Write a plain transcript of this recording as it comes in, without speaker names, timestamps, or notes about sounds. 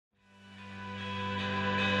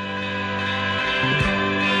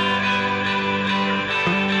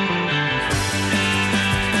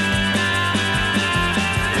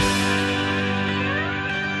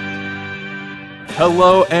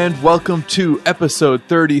Hello and welcome to episode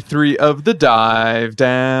 33 of The Dive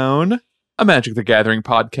Down, a Magic the Gathering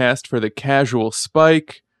podcast for the casual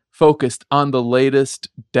spike, focused on the latest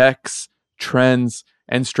decks, trends,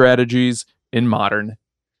 and strategies in Modern.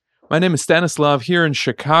 My name is Stanislav here in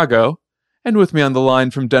Chicago, and with me on the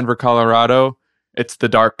line from Denver, Colorado, it's the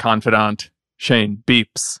Dark Confidant, Shane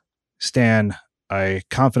Beeps. Stan, I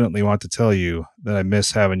confidently want to tell you that I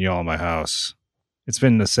miss having y'all in my house. It's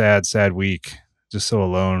been a sad, sad week. Just so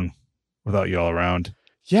alone without y'all around.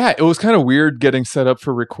 Yeah, it was kind of weird getting set up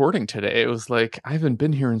for recording today. It was like, I haven't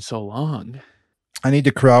been here in so long. I need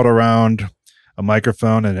to crowd around a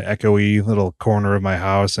microphone in an echoey little corner of my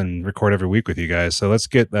house and record every week with you guys. So let's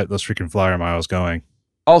get those freaking flyer miles going.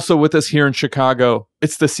 Also with us here in Chicago,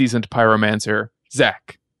 it's the seasoned pyromancer,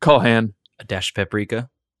 Zach Culhan. A dash of paprika,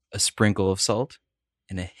 a sprinkle of salt,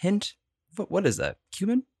 and a hint. What is that?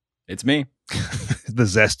 Cumin? It's me. The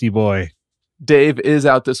zesty boy. Dave is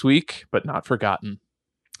out this week, but not forgotten.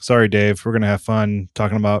 Sorry, Dave. We're going to have fun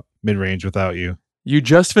talking about Midrange without you. You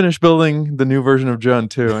just finished building the new version of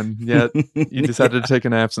Jund, too, and yet you decided to take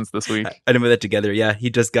an absence this week. I didn't put that together. Yeah,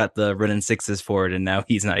 he just got the running sixes for it, and now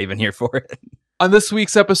he's not even here for it. On this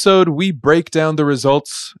week's episode, we break down the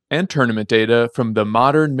results and tournament data from the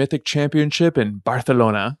Modern Mythic Championship in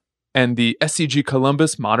Barcelona and the SCG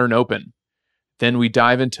Columbus Modern Open. Then we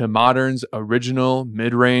dive into Modern's original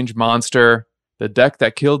mid-range monster, the deck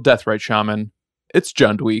that killed Deathrite Shaman. It's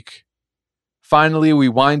Jund Week. Finally, we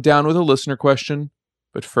wind down with a listener question,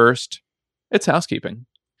 but first, it's housekeeping.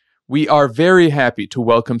 We are very happy to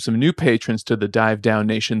welcome some new patrons to the Dive Down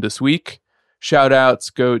Nation this week. Shout-outs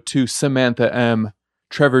go to Samantha M.,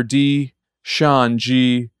 Trevor D., Sean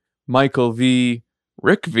G., Michael V.,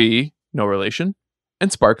 Rick V., no relation,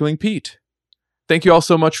 and Sparkling Pete. Thank you all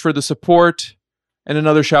so much for the support. And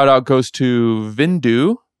another shout-out goes to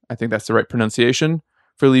Vindu, I think that's the right pronunciation,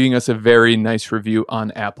 for leaving us a very nice review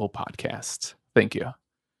on Apple Podcasts. Thank you.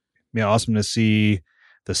 Yeah, awesome to see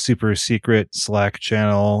the super secret Slack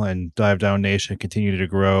channel and Dive Down Nation continue to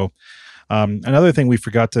grow. Another thing we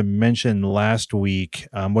forgot to mention last week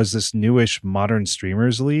was this newish Modern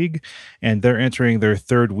Streamers League, and they're entering their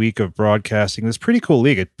third week of broadcasting. This pretty cool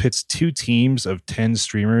league. It pits two teams of 10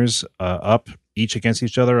 streamers up each against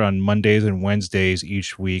each other on Mondays and Wednesdays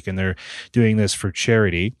each week, and they're doing this for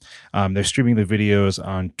charity. They're streaming the videos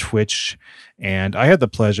on Twitch, and I had the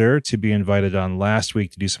pleasure to be invited on last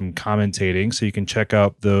week to do some commentating, so you can check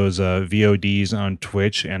out those VODs on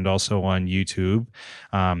Twitch and also on YouTube.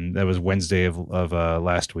 That was Wednesday of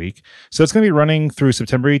last week. So it's going to be running through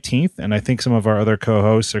September 18th, and I think some of our other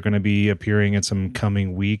co-hosts are going to be appearing in some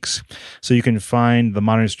coming weeks. So you can find the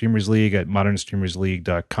Modern Streamers League at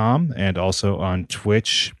modernstreamersleague.com and also on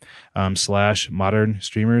Twitch /Modern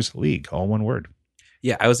Streamers League, all one word.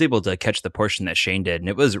 Yeah, I was able to catch the portion that Shane did, and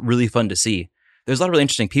it was really fun to see. There's a lot of really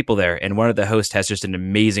interesting people there, and one of the hosts has just an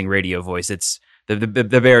amazing radio voice. It's the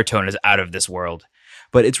baritone is out of this world,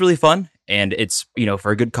 but it's really fun, and it's, you know,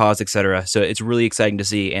 for a good cause, etc. So it's really exciting to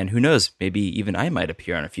see, and who knows, maybe even I might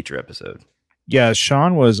appear on a future episode. Yeah,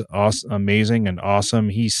 Sean was amazing and awesome.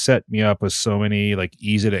 He set me up with so many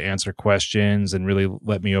easy to answer questions and really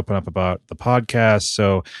let me open up about the podcast.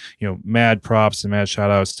 So, mad props and mad shout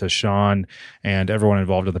outs to Sean and everyone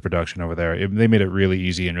involved in the production over there. They made it really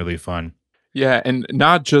easy and really fun. Yeah, and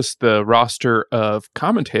not just the roster of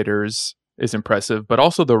commentators is impressive, but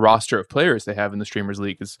also the roster of players they have in the Streamers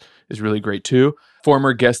League is really great too.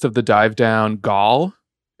 Former guest of the Dive Down, Gall,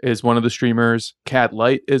 is one of the streamers. Cat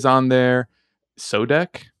Light is on there.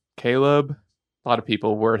 Sodek, Caleb, a lot of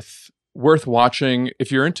people worth watching.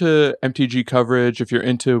 If you're into MTG coverage, if you're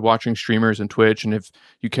into watching streamers and Twitch, and if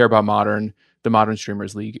you care about Modern, the Modern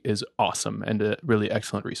Streamers League is awesome and a really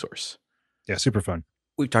excellent resource. Yeah, super fun.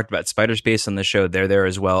 We've talked about Spider Space on the show. They're there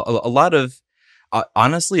as well. A lot of,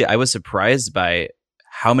 honestly, I was surprised by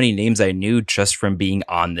how many names I knew just from being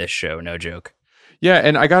on this show. No joke. Yeah,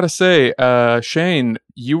 and I gotta say, Shane,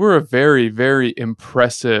 you were a very, very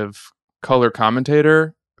impressive color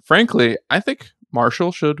commentator. Frankly, I think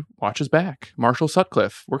Marshall should watch his back. Marshall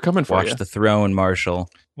Sutcliffe, we're coming for you. Watch the throne, Marshall.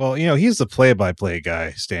 Well, he's the play-by-play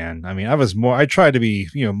guy, Stan. I mean, I tried to be,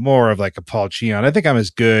 more of like a Paul Cheon. I think I'm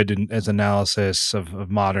as good as analysis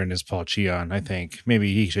of Modern as Paul Cheon. I think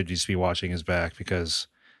maybe he should just be watching his back because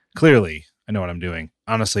clearly I know what I'm doing.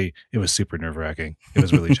 Honestly, it was super nerve-wracking. It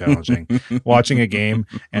was really challenging. Watching a game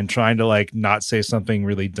and trying to not say something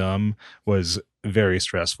really dumb was very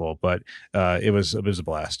stressful, but it was a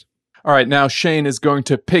blast. All right, now Shane is going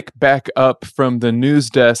to pick back up from the news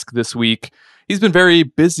desk this week. He's been very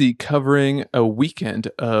busy covering a weekend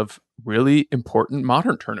of really important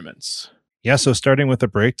Modern tournaments. Yeah, so starting with the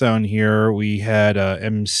breakdown here, we had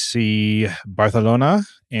MC Barcelona,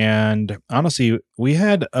 and honestly, we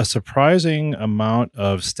had a surprising amount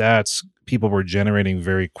of stats people were generating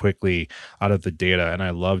very quickly out of the data, and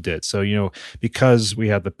I loved it. So, because we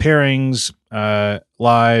had the pairings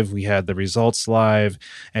live, we had the results live,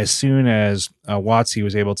 as soon as WotC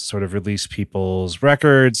was able to sort of release people's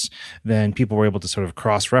records, then people were able to sort of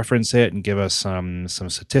cross-reference it and give us some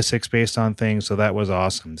statistics based on things, so that was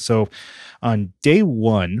awesome. So, on day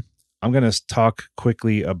one, I'm going to talk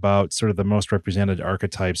quickly about sort of the most represented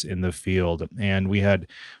archetypes in the field. And we had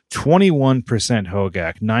 21%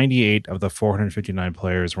 Hogak. 98 of the 459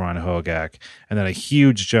 players were on Hogak. And then a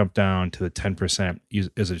huge jump down to the 10%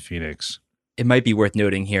 Izzet Phoenix. It might be worth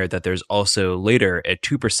noting here that there's also later a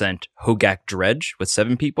 2% Hogak Dredge with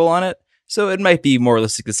 7 people on it. So it might be more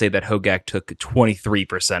realistic to say that Hogak took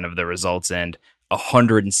 23% of the results and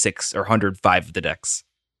 106 or 105 of the decks.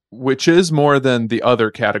 Which is more than the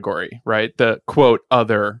other category, right? The quote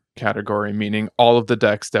other category, meaning all of the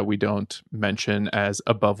decks that we don't mention as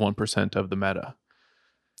above 1% of the meta.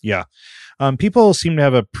 Yeah. People seem to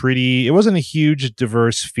have it wasn't a huge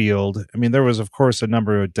diverse field. I mean, there was, of course, a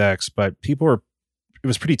number of decks, but it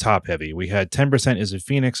was pretty top heavy. We had 10% Izzet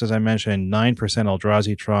Phoenix, as I mentioned, 9%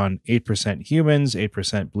 Eldrazi Tron, 8% humans,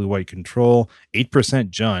 8% blue-white control, 8%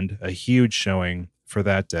 Jund, a huge showing for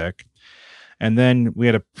that deck. And then we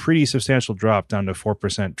had a pretty substantial drop down to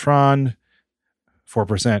 4% Tron,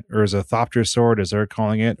 4% Urza Thopter Sword, as they're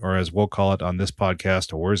calling it, or as we'll call it on this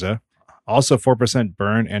podcast, Urza. Also 4%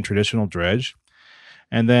 Burn and Traditional Dredge.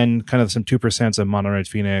 And then kind of some 2% of Mono Red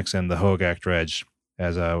Phoenix and the Hogak Dredge,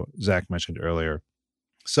 as Zach mentioned earlier.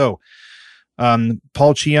 So,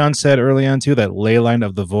 Paul Cheon said early on, too, that Leyline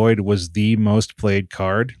of the Void was the most played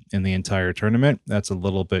card in the entire tournament. That's a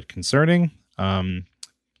little bit concerning.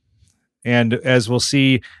 And as we'll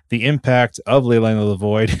see, the impact of Leyline of the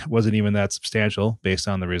Void wasn't even that substantial based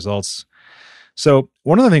on the results. So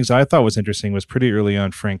one of the things I thought was interesting was pretty early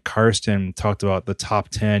on, Frank Karsten talked about the top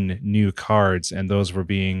 10 new cards, and those were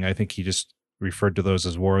being, I think he just referred to those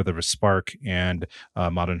as War of the Spark and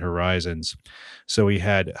Modern Horizons. So we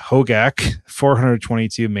had Hogak,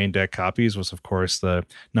 422 main deck copies was, of course, the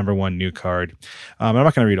number one new card. I'm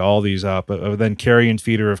not going to read all these up, but then Carrion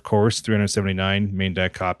Feeder, of course, 379 main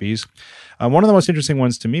deck copies. One of the most interesting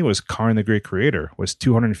ones to me was Karn the Great Creator, was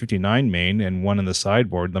 259 main and one in the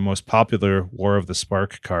sideboard, the most popular War of the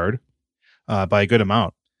Spark card by a good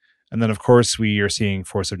amount. And then, of course, we are seeing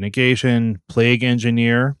Force of Negation, Plague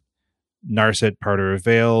Engineer, Narset, Parter of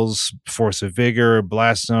Veils, Force of Vigor,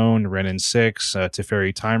 Blast Zone, Renin 6,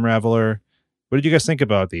 Teferi Time Raveler. What did you guys think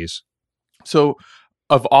about these? So,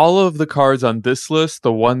 of all of the cards on this list,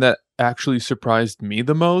 the one that actually surprised me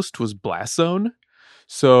the most was Blast Zone.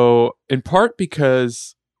 So, in part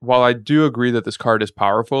because while I do agree that this card is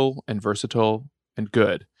powerful and versatile and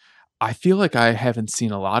good, I feel like I haven't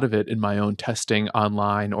seen a lot of it in my own testing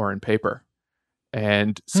online or in paper.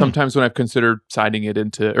 And sometimes when I've considered siding it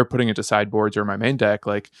into or putting it to sideboards or my main deck,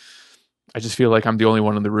 like I just feel like I'm the only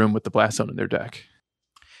one in the room with the Blast Zone in their deck.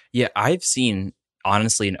 Yeah, I've seen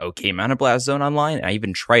honestly an okay amount of Blast Zone online. I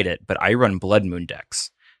even tried it, but I run Blood Moon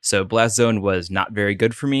decks. So Blast Zone was not very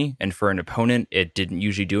good for me, and for an opponent, it didn't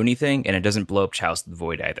usually do anything, and it doesn't blow up Chalice of the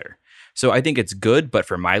Void either. So I think it's good, but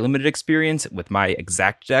for my limited experience with my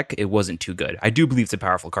exact deck, it wasn't too good. I do believe it's a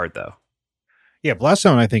powerful card, though. Yeah, Blast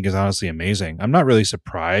Zone, I think, is honestly amazing. I'm not really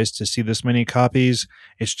surprised to see this many copies.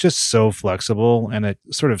 It's just so flexible, and it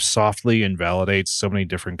sort of softly invalidates so many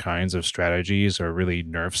different kinds of strategies, or really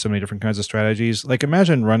nerfs so many different kinds of strategies. Like,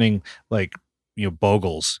 imagine running,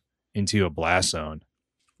 Bogles into a Blast Zone.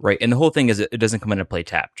 Right, and the whole thing is it doesn't come into play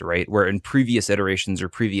tapped, right? Where in previous iterations or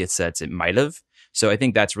previous sets, it might have. So I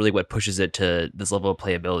think that's really what pushes it to this level of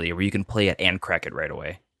playability, where you can play it and crack it right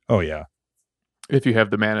away. Oh, yeah. If you have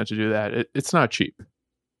the mana to do that, it's not cheap.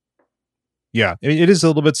 Yeah, it is a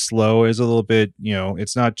little bit slow. It's a little bit,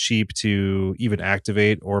 it's not cheap to even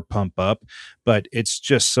activate or pump up, but it's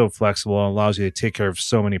just so flexible and allows you to take care of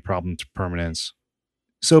so many problem permanents.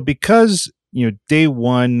 So because, day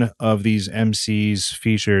one of these MCs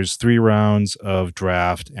features 3 rounds of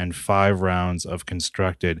draft and 5 rounds of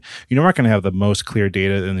constructed, we're not going to have the most clear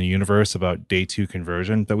data in the universe about day 2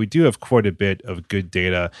 conversion, but we do have quite a bit of good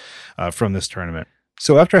data from this tournament.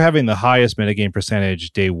 So after having the highest metagame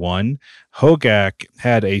percentage day 1, Hogak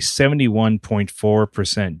had a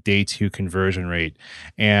 71.4% day 2 conversion rate.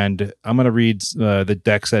 And I'm going to read the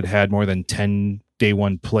decks that had more than 10 day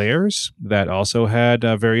 1 players that also had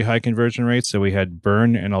very high conversion rates. So we had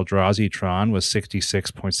Burn and Eldrazi Tron was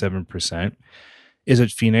 66.7%.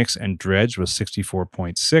 Izzet Phoenix and Dredge was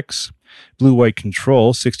 64.6%. Blue-White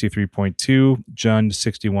Control, 63.2, Jund,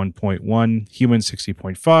 61.1, Human,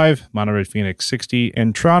 60.5, Mono Red Phoenix, 60,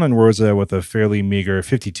 and Tron and Wurza with a fairly meager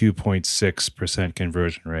 52.6%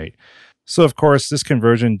 conversion rate. So, of course, this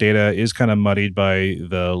conversion data is kind of muddied by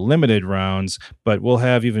the limited rounds, but we'll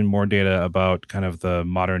have even more data about kind of the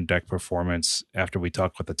modern deck performance after we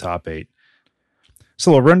talk about the top 8.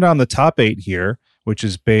 So we'll run down the top 8 here, which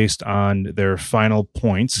is based on their final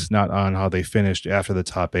points, not on how they finished after the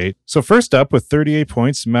top 8. So first up with 38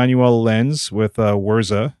 points, Manuel Lenz with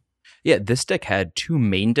Wurza. Yeah, this deck had 2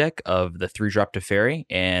 main deck of the 3-drop Teferi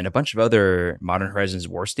and a bunch of other Modern Horizons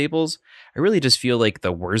War staples. I really just feel like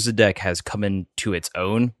the Wurza deck has come into its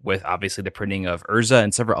own with obviously the printing of Urza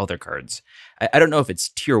and several other cards. I don't know if it's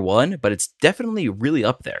tier 1, but it's definitely really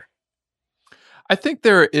up there. I think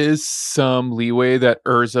there is some leeway that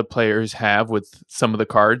Urza players have with some of the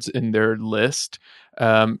cards in their list.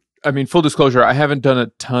 I mean, full disclosure, I haven't done a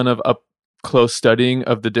ton of up-close studying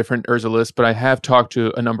of the different Urza lists, but I have talked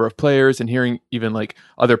to a number of players and hearing even like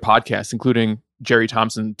other podcasts, including Jerry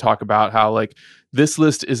Thompson, talk about how like this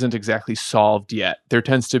list isn't exactly solved yet. There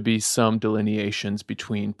tends to be some delineations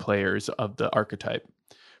between players of the archetype.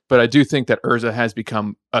 But I do think that Urza has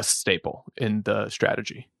become a staple in the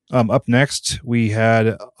strategy. Up next, we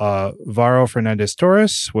had Varo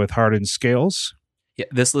Fernandez-Torres with Hardened Scales. Yeah,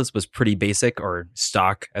 this list was pretty basic or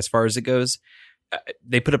stock as far as it goes.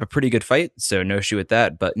 They put up a pretty good fight, so no issue with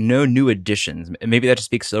that, but no new additions. Maybe that just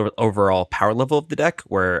speaks to the overall power level of the deck,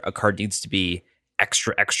 where a card needs to be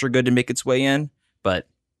extra good to make its way in, but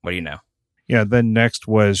what do you know? Yeah, then next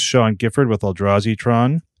was Sean Gifford with Eldrazi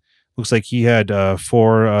Tron. Looks like he had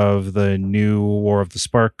 4 of the new War of the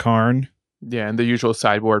Spark Karn. Yeah, and the usual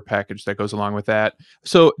sideboard package that goes along with that.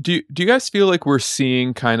 So do you guys feel like we're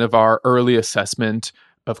seeing kind of our early assessment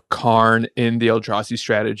of Karn in the Eldrazi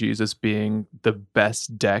strategies as being the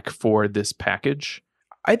best deck for this package?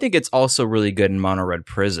 I think it's also really good in Mono Red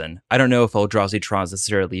Prison. I don't know if Eldrazi Tron is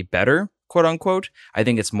necessarily better, quote unquote. I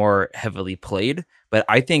think it's more heavily played, but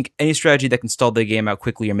I think any strategy that can stall the game out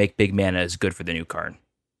quickly or make big mana is good for the new Karn.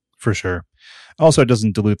 For sure. Also, it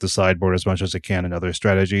doesn't dilute the sideboard as much as it can in other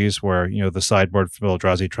strategies where, you know, the sideboard for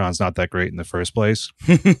Eldrazi Tron's not that great in the first place.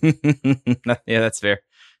 Yeah, that's fair.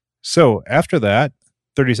 So after that,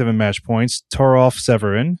 37 match points, Torolf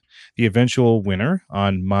Severin, the eventual winner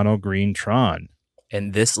on Mono Green Tron.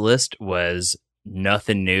 And this list was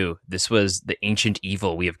nothing new. This was the ancient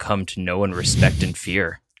evil we have come to know and respect and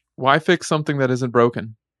fear. Why fix something that isn't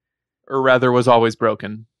broken? Or rather was always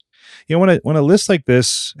broken? You know, when a list like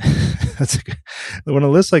this, when a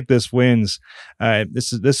list like this wins,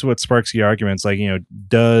 this is what sparks the arguments. Like, you know,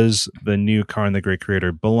 does the new Karn the Great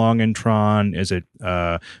Creator belong in Tron? Is it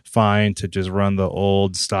fine to just run the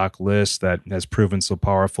old stock list that has proven so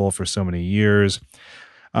powerful for so many years?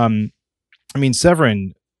 I mean,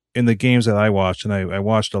 Severin, in the games that I watched, and I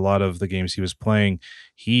watched a lot of the games he was playing,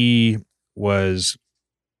 he was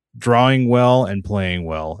drawing well and playing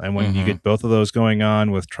well. And when you get both of those going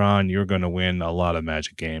on with Tron, you're going to win a lot of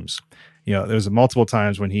Magic games. You know, there's multiple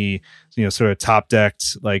times when he, you know, sort of top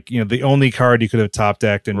decked, like, you know, the only card he could have top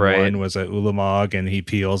decked and won was a Ulamog, and he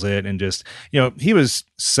peels it, and just, you know, he was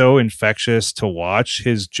so infectious to watch.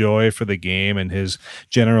 His joy for the game and his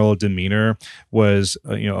general demeanor was,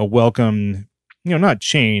 you know, a welcome, you know, not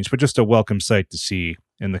change, but just a welcome sight to see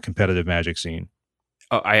in the competitive Magic scene.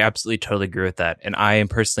 Oh, I absolutely totally agree with that. And I am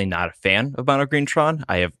personally not a fan of Mono Green Tron.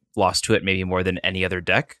 I have lost to it maybe more than any other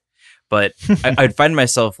deck. But I'd find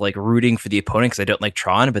myself like rooting for the opponent because I don't like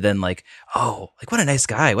Tron, but then like, oh, like what a nice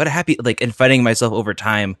guy. What a happy, like, and finding myself over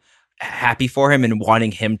time happy for him and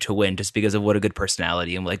wanting him to win just because of what a good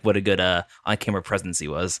personality and like what a good on-camera presence he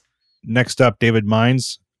was. Next up, David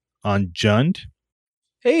Mines on Jund.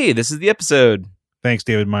 Hey, this is the episode. Thanks,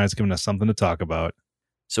 David Mines, giving us something to talk about.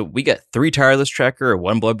 So we got 3 Tireless Tracker,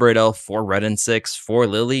 1 Bloodbraid Elf, 4 Red and 6, 4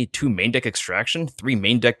 Lily, 2 main deck Extraction, 3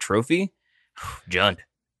 main deck Trophy. Jund.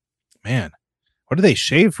 Man, what do they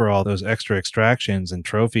shave for all those extra extractions and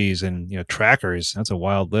trophies and, you know, trackers? That's a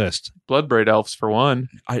wild list. Bloodbraid Elves for one.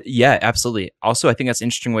 Yeah, absolutely. Also, I think that's an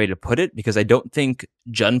interesting way to put it because I don't think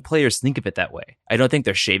Jund players think of it that way. I don't think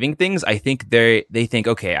they're shaving things. I think they think,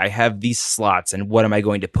 okay, I have these slots, and what am I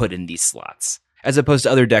going to put in these slots? As opposed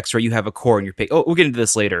to other decks where you have a core and you're picking, oh, we'll get into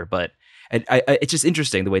this later, but it's just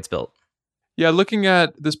interesting the way it's built. Yeah, looking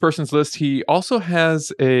at this person's list, he also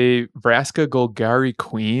has a Vraska Golgari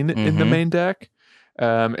Queen in the main deck.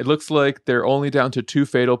 It looks like they're only down to 2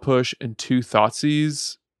 Fatal Push and 2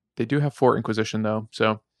 Thoughtseize. They do have 4 Inquisition, though.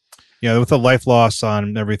 So, yeah, with the life loss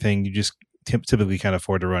on everything, you just typically can't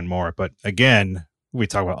afford to run more. But again, We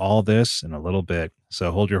talk about all this in a little bit.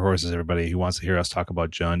 So hold your horses, everybody who wants to hear us talk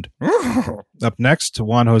about Jund. Up next,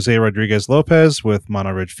 Juan Jose Rodriguez Lopez with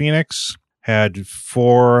Mono Red Phoenix. Had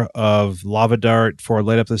 4 of Lava Dart, 4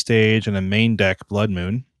 Light Up the Stage, and a main deck Blood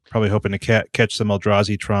Moon. Probably hoping to catch some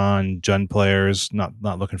Eldrazi Tron Jund players. Not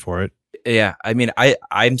looking for it. Yeah, I mean,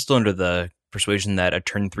 I'm still under the persuasion that a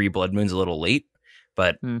turn 3 Blood Moon's a little late,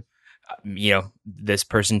 but this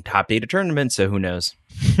person top 8 a tournament, so who knows?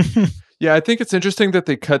 Yeah, I think it's interesting that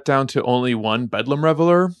they cut down to only 1 Bedlam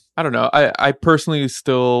Reveler. I don't know. I personally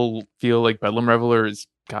still feel like Bedlam Reveler has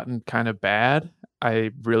gotten kind of bad.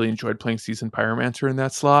 I really enjoyed playing Seasoned Pyromancer in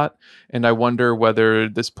that slot, and I wonder whether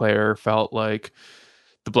this player felt like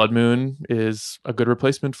the Blood Moon is a good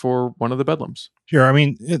replacement for one of the Bedlams. Sure. I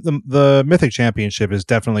mean, the Mythic Championship is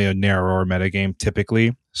definitely a narrower metagame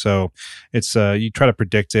typically. So it's you try to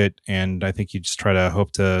predict it, and I think you just try to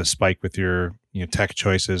hope to spike with your tech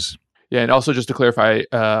choices. Yeah, and also just to clarify,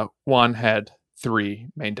 Juan had 3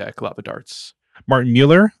 main deck Lava Darts. Martin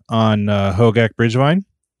Mueller on Hogak Bridgevine.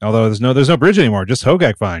 Although there's no bridge anymore, just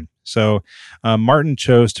Hogak Vine. So Martin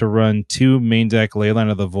chose to run 2 main deck Leyline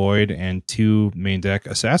of the Void and 2 main deck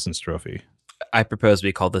Assassin's Trophy. I propose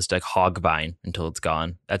we call this deck Hogvine until it's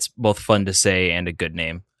gone. That's both fun to say and a good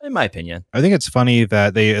name, in my opinion. I think it's funny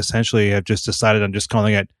that they essentially have just decided on just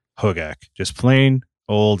calling it Hogak. Just plain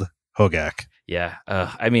old Hogak. Yeah,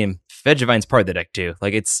 I mean, Vegevine's part of the deck too.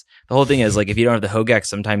 Like, it's the whole thing is like if you don't have the Hogak,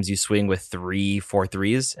 sometimes you swing with 3/4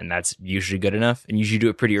 3s, and that's usually good enough. And you usually do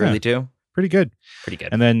it pretty early too. Pretty good. Pretty good.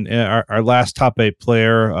 And then our last top 8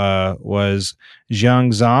 player was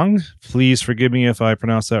Zhang Zhang. Please forgive me if I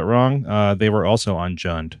pronounce that wrong. They were also on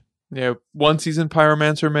Jund. Yeah, 1 Seasoned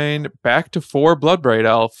Pyromancer main, back to 4 Bloodbraid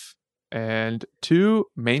Elf, and 2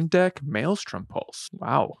 main deck Maelstrom Pulse.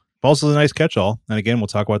 Wow. Pulse is a nice catch-all. And again, we'll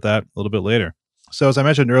talk about that a little bit later. So as I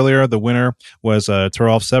mentioned earlier, the winner was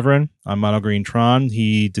Toralf Severin on Mono Green Tron.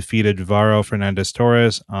 He defeated Varo Fernandez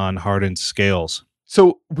Torres on Hardened Scales.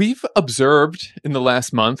 So we've observed in the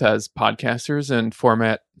last month as podcasters and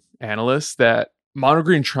format analysts that Mono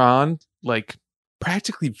Green Tron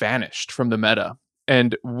practically vanished from the meta.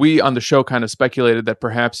 And we on the show kind of speculated that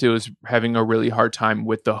perhaps it was having a really hard time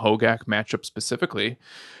with the Hogak matchup specifically.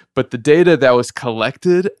 But the data that was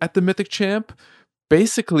collected at the Mythic Champ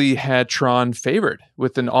basically had Tron favored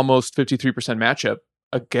with an almost 53% matchup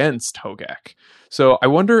against Hogak. So I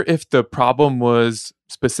wonder if the problem was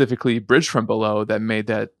specifically Bridge from Below that made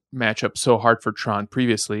that matchup so hard for Tron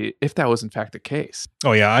previously, if that was in fact the case.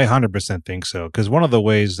 Oh yeah, I 100% think so. Because one of the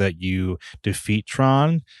ways that you defeat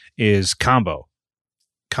Tron is combo.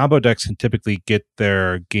 Combo decks can typically get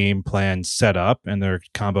their game plan set up and their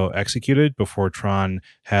combo executed before Tron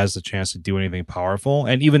has the chance to do anything powerful.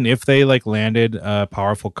 And even if they landed a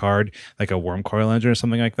powerful card like a Worm Coil Engine or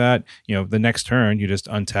something like that, the next turn you just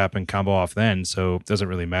untap and combo off then, so it doesn't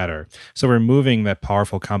really matter. So removing that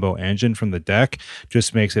powerful combo engine from the deck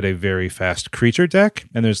just makes it a very fast creature deck.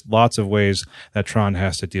 And there's lots of ways that Tron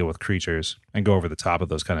has to deal with creatures and go over the top of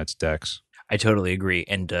those kind of decks. I totally agree.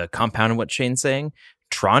 And compound what Shane's saying,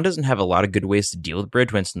 Tron doesn't have a lot of good ways to deal with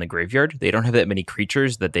Bridge when it's in the graveyard. They don't have that many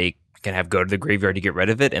creatures that they can have go to the graveyard to get rid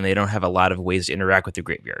of it, and they don't have a lot of ways to interact with the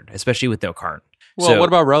graveyard, especially with no Karn. Well, what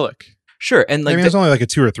about Relic? Sure, and there's only a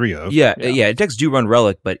 2 or 3 of. Yeah, decks do run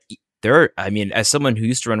Relic, but there are, as someone who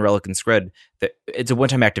used to run Relic and Scred, it's a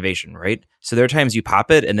one-time activation, right? So there are times you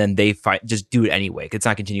pop it, and then they just do it anyway. It's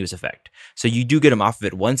not continuous effect. So you do get them off of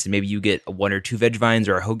it once, and maybe you get 1 or 2 Vegevines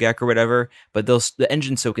or a Hogak or whatever, but the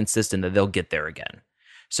engine's so consistent that they'll get there again.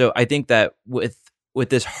 So I think that with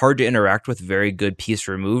this hard to interact with, very good piece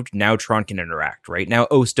removed, now Tron can interact, right? Now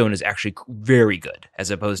O-Stone is actually very good,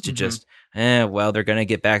 as opposed to just, they're going to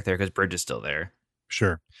get back there because Bridge is still there.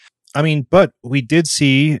 Sure. I mean, but we did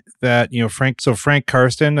see that, Frank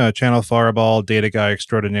Karsten, Channel Fireball data guy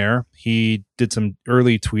extraordinaire, he did some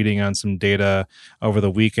early tweeting on some data over the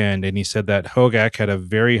weekend, and he said that Hogak had a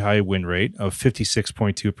very high win rate of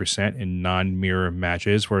 56.2% in non-mirror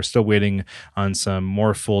matches. We're still waiting on some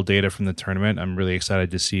more full data from the tournament. I'm really excited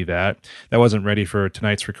to see that. That wasn't ready for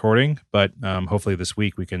tonight's recording, but hopefully this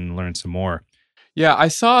week we can learn some more. Yeah, I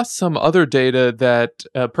saw some other data that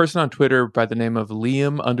a person on Twitter by the name of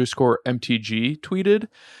Liam_MTG tweeted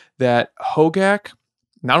that Hogak,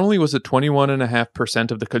 not only was it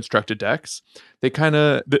 21.5% of the constructed decks,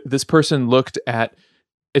 this person looked at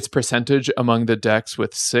its percentage among the decks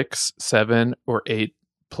with 6, 7, or 8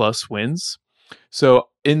 plus wins. So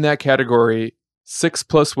in that category, 6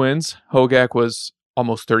 plus wins, Hogak was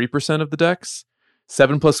almost 30% of the decks.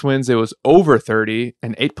 7 plus wins, it was over 30,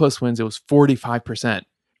 and 8 plus wins, it was 45%.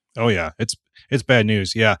 Oh yeah, it's bad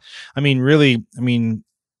news. Yeah, really,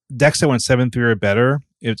 decks that went 7-3 or better,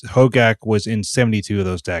 Hogak was in 72 of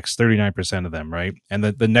those decks, 39% of them, right? And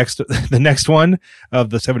the next the next one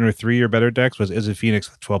of the 7 or 3 or better decks was Is a Phoenix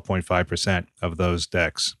with 12.5% of those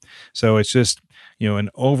decks. So it's just, an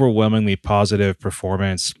overwhelmingly positive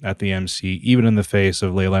performance at the MC, even in the face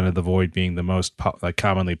of Leyline of the Void being the most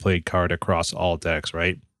commonly played card across all decks,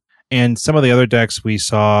 right? And some of the other decks we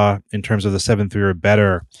saw in terms of the 7-3 or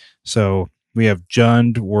better. So we have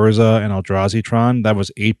Jund, Wurza, and Eldrazi-Tron. That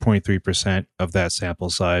was 8.3% of that sample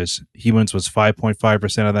size. Humans was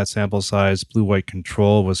 5.5% of that sample size. Blue-White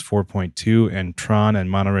Control was 4.2%, and Tron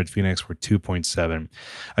and Mono Red Phoenix were 2.7%.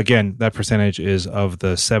 Again, that percentage is of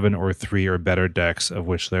the 7 or 3 or better decks, of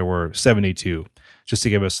which there were 72, just to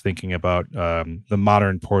give us thinking about the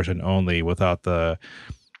modern portion only without the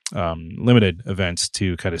limited events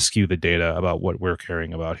to kind of skew the data about what we're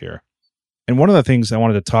caring about here. And one of the things I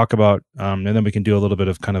wanted to talk about, and then we can do a little bit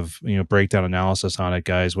of kind of breakdown analysis on it,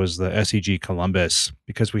 guys, was the SEG Columbus,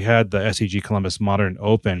 because we had the SEG Columbus Modern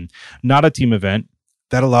Open, not a team event.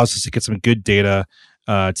 That allows us to get some good data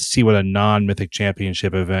to see what a non-Mythic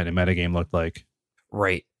Championship event in metagame looked like.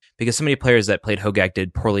 Right, because so many players that played Hogak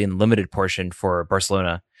did poorly in the limited portion for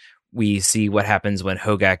Barcelona. We see what happens when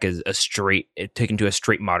Hogak is taken to a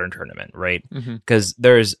straight modern tournament, right? Because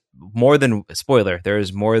there's more than one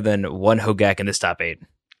Hogak in this top 8.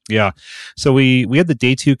 Yeah. So we had the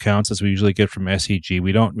day 2 counts as we usually get from SEG.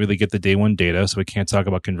 We don't really get the day 1 data, so we can't talk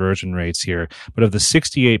about conversion rates here. But of the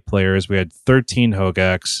 68 players, we had 13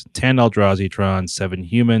 Hogaks, 10 Eldrazi-Tron, 7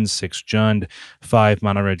 humans, 6 Jund, 5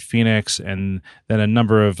 Mono Red Phoenix, and then a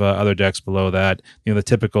number of other decks below that. The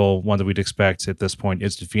typical one that we'd expect at this point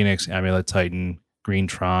is the Phoenix, Amulet Titan, Green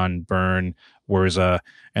Tron, Burn, Wurza,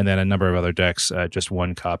 and then a number of other decks, just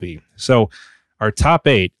 1 copy. So our top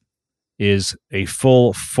 8 is a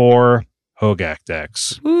full 4 Hogak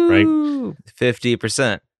decks, right?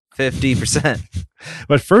 50%.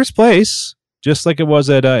 But first place, just like it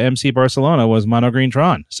was at MC Barcelona, was Mono Green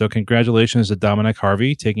Tron. So congratulations to Dominic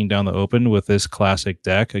Harvey taking down the Open with this classic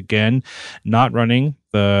deck. Again, not running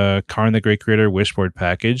the Karn the Great Creator Wishboard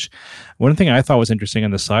package. One thing I thought was interesting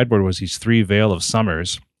on the sideboard was these 3 Veil of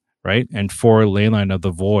Summers, right? And 4 Leyline of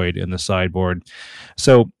the Void in the sideboard.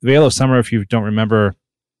 So Veil of Summer, if you don't remember,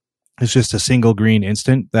 it's just a single green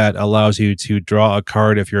instant that allows you to draw a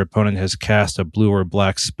card if your opponent has cast a blue or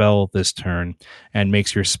black spell this turn, and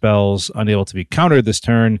makes your spells unable to be countered this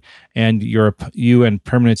turn, and you and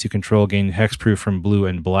permanents you control gain hexproof from blue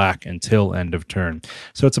and black until end of turn.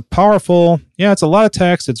 So it's it's a lot of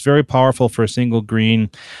text. It's very powerful for a single green.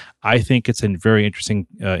 I think it's a very interesting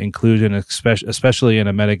inclusion, especially in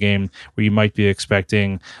a metagame where you might be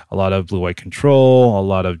expecting a lot of blue-white control, a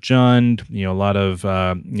lot of Jund, a lot of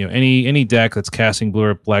any deck that's casting blue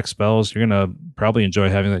or black spells. You're gonna probably enjoy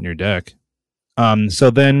having that in your deck. So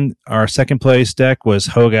then our second place deck was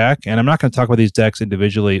Hogak, and I'm not going to talk about these decks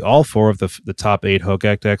individually. All 4 of the top 8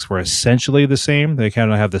 Hogak decks were essentially the same. They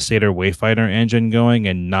kind of have the Satyr Wayfinder engine going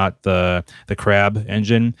and not the Crab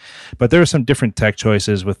engine. But there are some different tech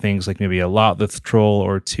choices with things like maybe a Lotleth Troll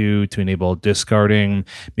or 2 to enable discarding,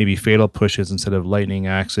 maybe Fatal Pushes instead of Lightning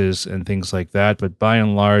Axes and things like that. But by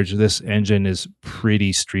and large, this engine is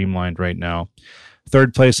pretty streamlined right now.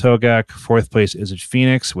 Third place Hogak, fourth place is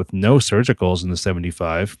Phoenix with no surgicals in the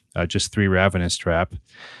 75, just 3 Ravenous Trap.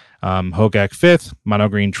 Hogak fifth, Mono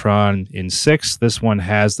Green Tron in sixth. This one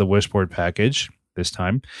has the Wishboard package this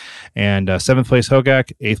time. And seventh place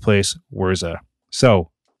Hogak, eighth place Wurza.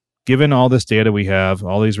 So given all this data we have,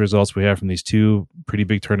 all these results we have from these 2 pretty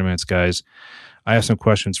big tournaments, guys, I have some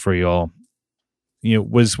questions for you all.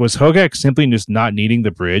 Was Hogak simply just not needing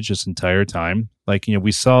the bridge this entire time? Like,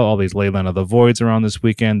 we saw all these Leyline of the Voids around this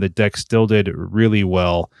weekend. The deck still did really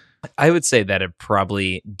well. I would say that it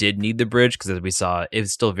probably did need the bridge because, as we saw, it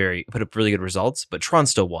was still put up really good results, but Tron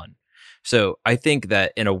still won. So I think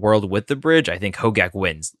that in a world with the bridge, I think Hogak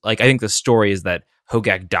wins. Like, I think the story is that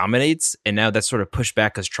Hogak dominates, and now that's sort of pushed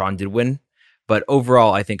back because Tron did win. But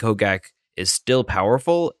overall, I think Hogak is still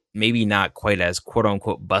powerful. Maybe not quite as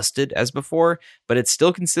quote-unquote busted as before, but it's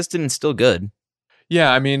still consistent and still good.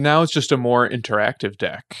 Yeah, I mean, now it's just a more interactive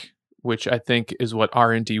deck, which I think is what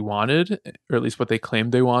R&D wanted, or at least what they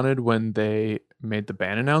claimed they wanted when they made the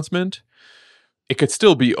ban announcement. It could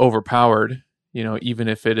still be overpowered, even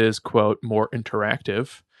if it is, quote, more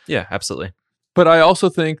interactive. Yeah, absolutely. But I also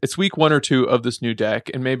think it's week 1 or 2 of this new deck,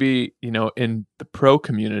 and maybe, in the pro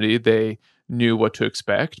community, they knew what to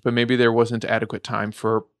expect, but maybe there wasn't adequate time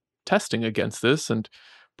for testing against this, and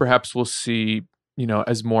perhaps we'll see,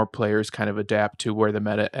 as more players kind of adapt to where the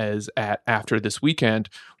meta is at after this weekend,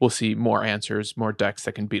 we'll see more answers, more decks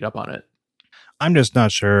that can beat up on it. I'm just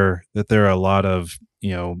not sure that there are a lot of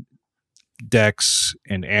decks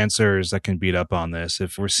and answers that can beat up on this.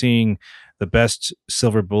 If we're seeing the best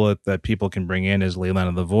silver bullet that people can bring in is Leyline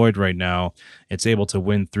of the Void right now, it's able to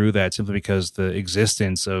win through that simply because the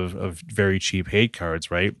existence of very cheap hate cards,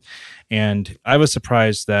 right? And I was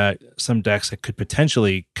surprised that some decks that could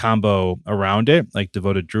potentially combo around it, like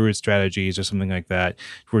Devoted Druid strategies or something like that,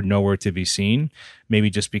 were nowhere to be seen. Maybe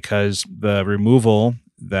just because the removal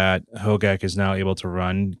that Hogak is now able to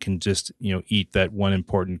run can just eat that one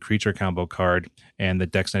important creature combo card, and the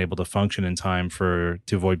deck's not able to function in time to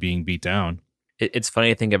avoid being beat down. It's funny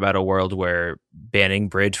to think about a world where banning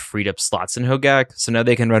bridge freed up slots in Hogak, so now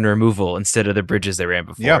they can run removal instead of the bridges they ran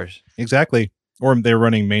before. Yeah, exactly. Or they're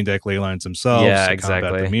running main deck Leylines themselves. Yeah, to exactly.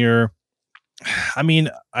 Combat the mirror. I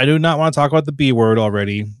mean, I do not want to talk about the B word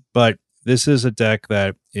already, but this is a deck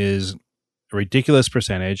that is a ridiculous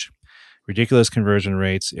percentage, ridiculous conversion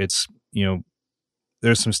rates. It's,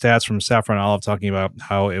 there's some stats from Saffron Olive talking about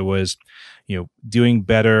how it was, doing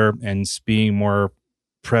better and being more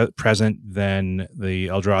present than the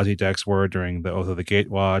Eldrazi decks were during the Oath of the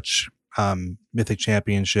Gatewatch Mythic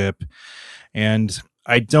Championship. And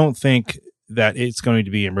I don't think that it's going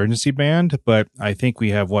to be emergency banned, but I think we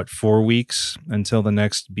have 4 weeks until the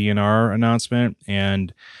next BNR announcement,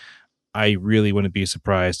 and I really wouldn't be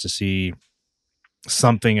surprised to see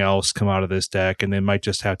something else come out of this deck, and they might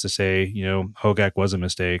just have to say, Hogak was a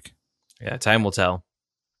mistake. Yeah, time will tell.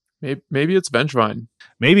 Maybe it's Vengevine.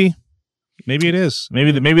 Maybe it is.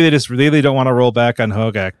 Maybe they just really don't want to roll back on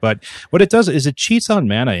Hogak. But what it does is it cheats on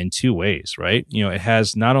mana in 2 ways, right? It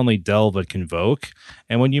has not only Delve but Convoke.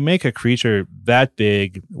 And when you make a creature that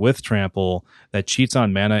big with Trample that cheats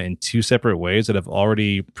on mana in 2 separate ways that have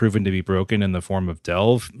already proven to be broken in the form of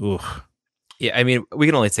Delve, ugh. Yeah, I mean, we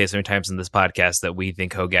can only say so many times in this podcast that we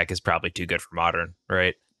think Hogak is probably too good for Modern,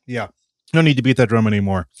 right? Yeah. No need to beat that drum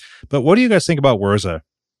anymore. But what do you guys think about Wurza?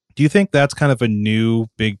 Do you think that's kind of a new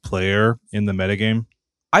big player in the metagame?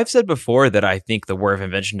 I've said before that I think the War of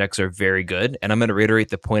Invention decks are very good, and I'm going to reiterate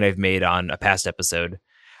the point I've made on a past episode.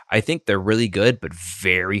 I think they're really good, but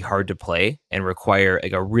very hard to play and require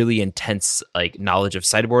a really intense knowledge of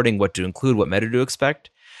sideboarding, what to include, what meta to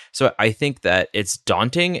expect. So I think that it's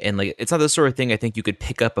daunting, and it's not the sort of thing I think you could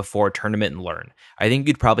pick up before a tournament and learn. I think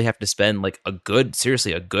you'd probably have to spend a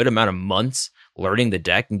good amount of months learning the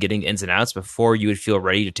deck and getting ins and outs before you would feel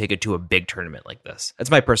ready to take it to a big tournament like this.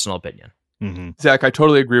 That's my personal opinion. Mm-hmm. Zach, I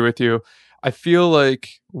totally agree with you. I feel like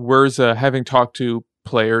Wurza, having talked to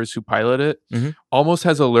players who pilot it, almost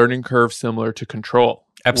has a learning curve similar to Control.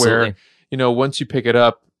 Absolutely. Where, once you pick it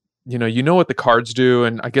up, you know what the cards do,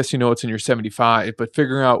 and I guess what's in your 75, but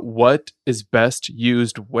figuring out what is best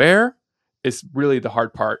used where is really the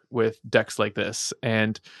hard part with decks like this.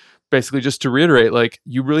 And basically, just to reiterate,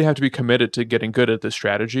 you really have to be committed to getting good at this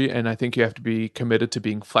strategy, and I think you have to be committed to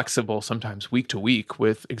being flexible sometimes week to week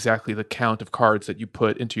with exactly the count of cards that you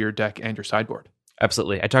put into your deck and your sideboard.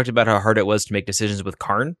 Absolutely. I talked about how hard it was to make decisions with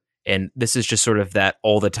Karn, and this is just sort of that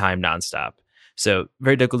all the time nonstop. So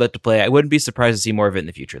very difficult to play. I wouldn't be surprised to see more of it in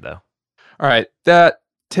the future, though. All right, that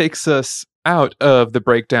takes us out of the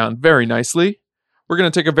breakdown very nicely. We're going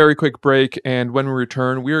to take a very quick break, and when we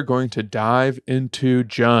return, we are going to dive into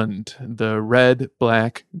Jund, the red,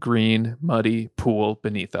 black, green, muddy pool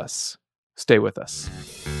beneath us. Stay with us.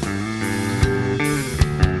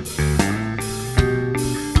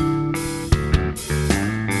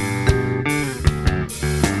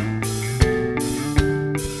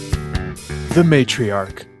 The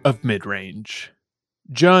Matriarch of Midrange.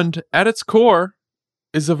 Jund, at its core,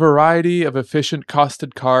 is a variety of efficient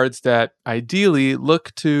costed cards that ideally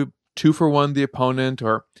look to 2-for-1 the opponent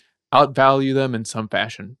or outvalue them in some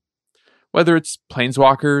fashion. Whether it's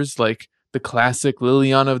planeswalkers like the classic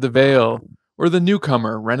Liliana of the Veil or the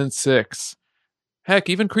newcomer Ren and 6. Heck,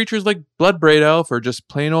 even creatures like Bloodbraid Elf or just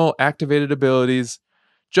plain old activated abilities,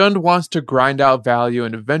 Jund wants to grind out value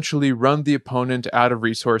and eventually run the opponent out of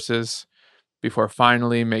resources before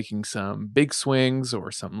finally making some big swings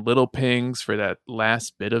or some little pings for that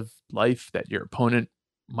last bit of life that your opponent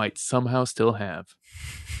might somehow still have.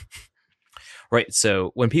 Right,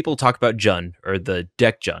 so when people talk about Jund, or the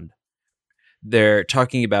deck Jund, they're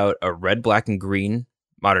talking about a red, black, and green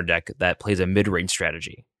modern deck that plays a mid-range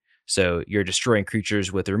strategy. So you're destroying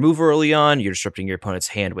creatures with removal early on, you're disrupting your opponent's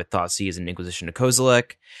hand with Thoughtseize and Inquisition of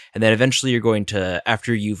Kozilek, and then eventually you're going to,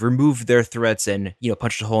 after you've removed their threats and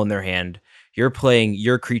punched a hole in their hand, you're playing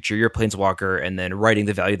your creature, your planeswalker, and then writing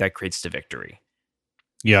the value that creates to victory.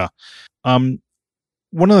 Yeah. One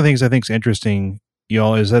of the things I think is interesting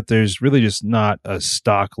y'all, is that there's really just not a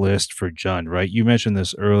stock list for Jund, right? You mentioned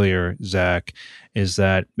this earlier, Zach, is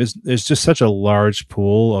that there's just such a large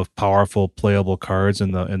pool of powerful playable cards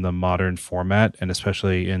in the modern format, and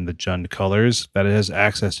especially in the Jund colors, that it has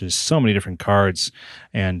access to so many different cards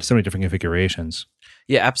and so many different configurations.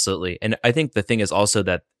 Yeah, absolutely. And I think the thing is also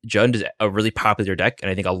that Jund is a really popular deck, and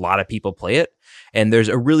I think a lot of people play it. And there's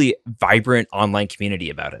a really vibrant online community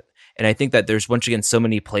about it. And I think that there's, once again, so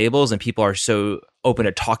many playables, and people are so open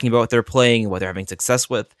to talking about what they're playing, what they're having success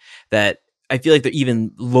with, that I feel like they're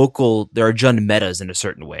even local. There are Jund metas in a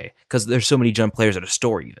certain way, because there's so many Jund players at a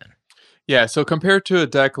store even. Yeah, so compared to a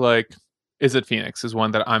deck like Is It Phoenix is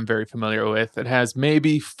one that I'm very familiar with. It has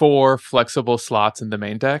maybe 4 flexible slots in the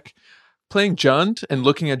main deck. Playing Jund and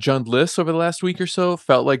looking at Jund lists over the last week or so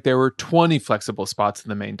felt like there were 20 flexible spots in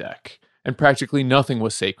the main deck, and practically nothing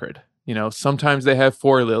was sacred. You know, sometimes they have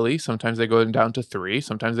 4 Lily, sometimes they go down to 3,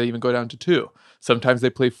 sometimes they even go down to 2. Sometimes they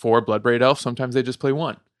play 4 Bloodbraid Elf, sometimes they just play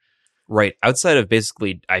 1. Right. Outside of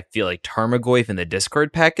basically, I feel like Tarmogoyf in the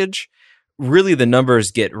discard package, really the numbers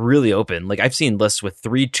get really open. Like I've seen lists with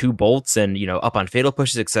 3/2 bolts and, up on fatal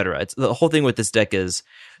pushes, etc. It's the whole thing with this deck is,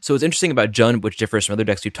 so what's interesting about Jund, which differs from other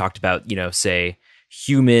decks we've talked about, say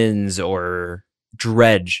Humans or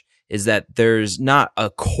Dredge, is that there's not a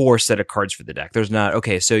core set of cards for the deck. There's not,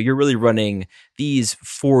 okay, so you're really running these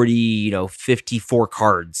 40, 54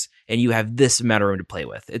 cards, and you have this amount of room to play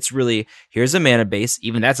with. It's really, here's a mana base,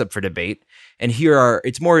 even that's up for debate. And there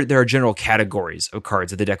are general categories of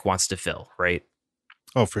cards that the deck wants to fill, right?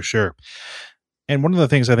 Oh, for sure. And one of the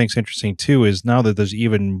things I think is interesting too is now that there's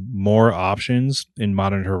even more options in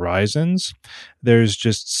Modern Horizons, there's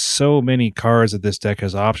just so many cards that this deck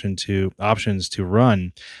has options to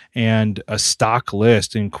run, and a stock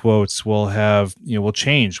list in quotes will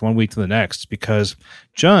change one week to the next, because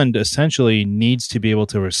Jund essentially needs to be able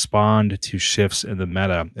to respond to shifts in the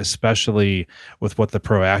meta, especially with what the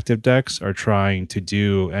proactive decks are trying to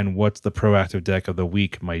do and what the proactive deck of the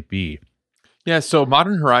week might be. Yeah, so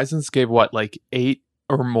Modern Horizons gave 8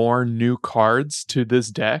 or more new cards to this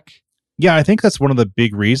deck? Yeah, I think that's one of the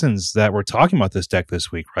big reasons that we're talking about this deck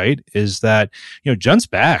this week, right? Is that, Jund's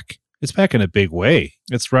back. It's back in a big way.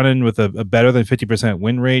 It's running with a better than 50%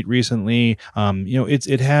 win rate recently.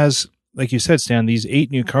 It has, like you said, Stan, these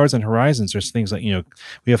 8 new cards on Horizons. There's things like,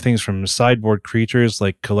 we have things from sideboard creatures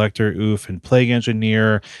like Collector, Oof, and Plague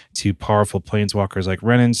Engineer, to powerful planeswalkers like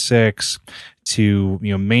Renin 6, to,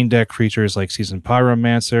 main deck creatures like Seasoned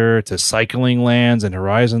Pyromancer, to cycling lands and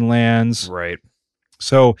Horizon lands. Right.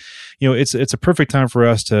 So, it's a perfect time for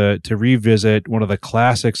us to revisit one of the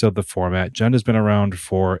classics of the format. Jund has been around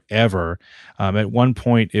forever. At one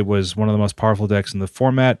point, it was one of the most powerful decks in the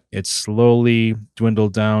format. It slowly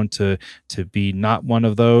dwindled down to be not one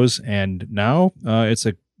of those, and now it's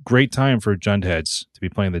a great time for Jund heads to be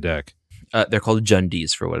playing the deck. They're called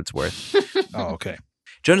Jundies, for what it's worth. Oh, okay.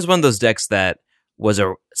 Jund is one of those decks that was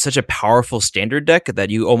such a powerful standard deck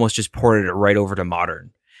that you almost just ported it right over to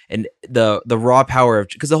Modern. And the raw power of,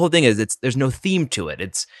 because the whole thing is there's no theme to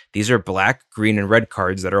it. These are black, green, and red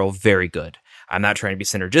cards that are all very good. I'm not trying to be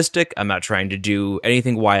synergistic. I'm not trying to do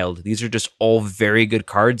anything wild. These are just all very good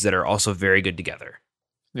cards that are also very good together.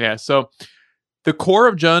 Yeah, so the core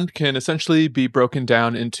of Jund can essentially be broken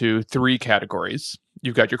down into 3 categories.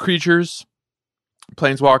 You've got your creatures,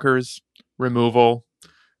 planeswalkers, removal,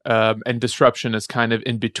 and disruption is kind of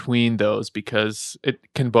in between those, because it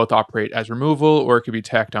can both operate as removal or it could be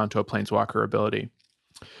tacked onto a planeswalker ability.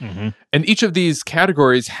 Mm-hmm. And each of these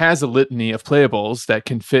categories has a litany of playables that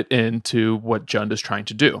can fit into what Jund is trying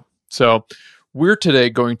to do. So we're today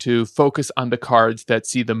going to focus on the cards that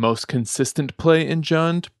see the most consistent play in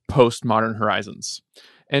Jund post Modern Horizons.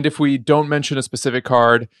 And if we don't mention a specific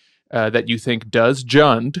card that you think does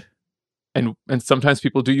Jund, and sometimes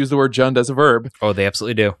people do use the word Jund as a verb. Oh, they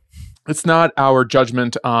absolutely do. It's not our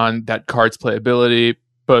judgment on that card's playability,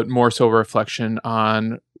 but more so a reflection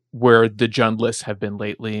on where the Jund lists have been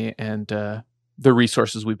lately and the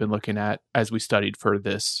resources we've been looking at as we studied for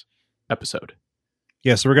this episode.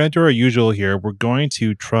 Yeah, so we're going to do our usual here. We're going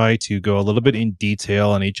to try to go a little bit in detail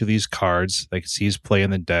on each of these cards that sees play in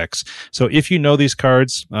the decks. So if you know these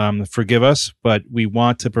cards, forgive us, but we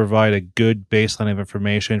want to provide a good baseline of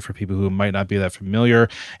information for people who might not be that familiar,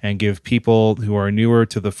 and give people who are newer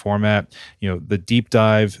to the format, the deep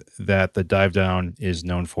dive that the Dive Down is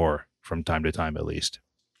known for from time to time, at least.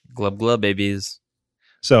 Glub glub, babies.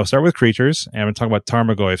 So start with creatures, and I'm going to talk about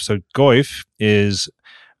Tarmogoyf. So Goyf is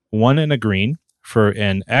 1 and a green for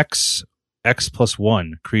an X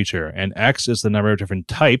X+1 creature, and X is the number of different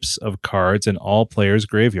types of cards in all players'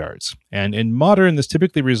 graveyards. And in Modern, this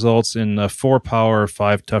typically results in a 4 power,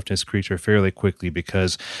 5 toughness creature fairly quickly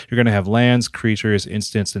because you're going to have lands, creatures,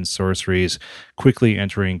 instants, and sorceries quickly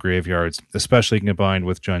entering graveyards, especially combined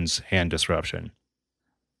with Jund's Hand Disruption.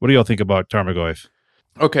 What do y'all think about Tarmogoyf?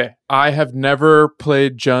 Okay, I have never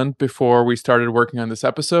played Jund before we started working on this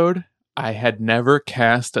episode. I had never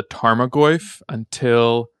cast a Tarmogoyf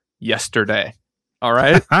until yesterday. All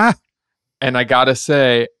right? And I gotta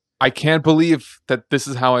say, I can't believe that this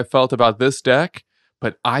is how I felt about this deck,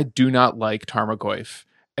 but I do not like Tarmogoyf.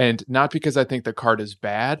 And not because I think the card is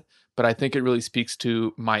bad, but I think it really speaks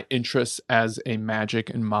to my interests as a Magic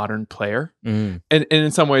and Modern player. And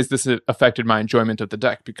in some ways, this affected my enjoyment of the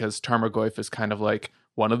deck because Tarmogoyf is kind of like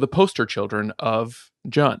one of the poster children of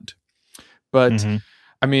Jund. But,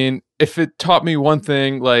 I mean, if it taught me one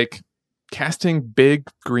thing, like, casting big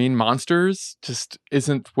green monsters just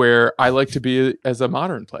isn't where I like to be as a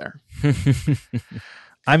Modern player.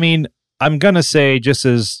 I mean, I'm going to say, just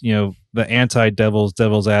as, the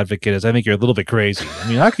devil's advocate is, I think you're a little bit crazy. I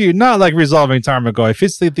mean, how can you not like resolving Tarmogoyf?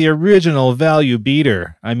 It's the original value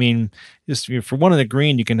beater. I mean, just for one of the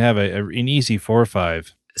green, you can have an easy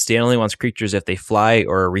 4/5. Stan only wants creatures if they fly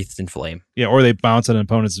or are wreathed in flame. Yeah, or they bounce on an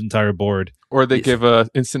opponent's entire board. Or they give a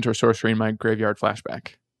instant or sorcery in my graveyard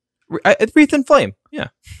flashback. Wreathed in flame, yeah.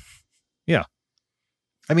 Yeah.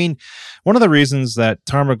 I mean, one of the reasons that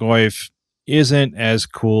Tarmogoyf isn't as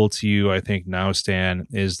cool to you, I think, now, Stan,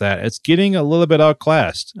 is that it's getting a little bit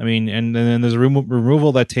outclassed. I mean, and then there's a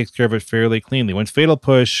removal that takes care of it fairly cleanly. When Fatal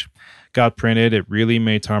Push got printed, it really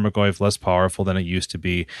made Tarmogoyf less powerful than it used to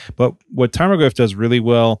be. But what Tarmogoyf does really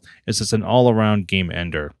well is it's an all-around game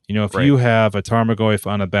ender. If you have a Tarmogoyf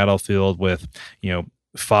on a battlefield with,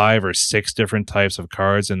 5 or 6 different types of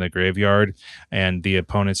cards in the graveyard, and the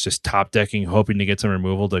opponent's just top decking, hoping to get some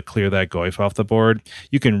removal to clear that Goyf off the board,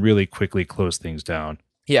 you can really quickly close things down.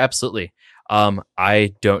 Yeah, absolutely.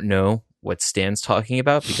 I don't know what Stan's talking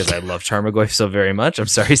about because I love Tarmogoyf so very much. I'm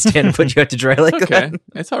sorry, Stan, to put you out to dry like that.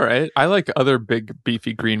 It's all right. I like other big,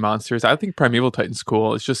 beefy green monsters. I think Primeval Titan's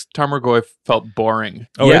cool. It's just Tarmogoyf felt boring.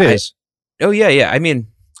 Oh, yeah, it is. Yeah. I mean,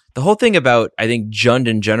 the whole thing about, I think, Jund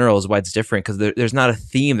in general is why it's different, because there's not a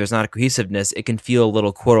theme, there's not a cohesiveness. It can feel a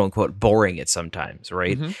little quote-unquote boring at sometimes,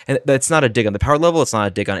 right? And that's not a dig on the power level. It's not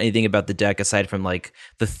a dig on anything about the deck aside from, like,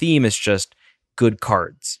 the theme is just good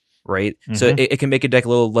cards, right? So it can make a deck a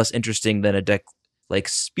little less interesting than a deck like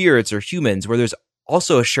Spirits or Humans, where there's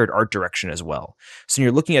also a shared art direction as well. So when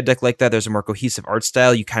you're looking at a deck like that, there's a more cohesive art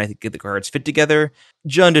style. You kind of get the cards fit together.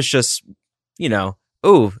 Jund is just,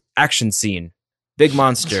 action scene. Big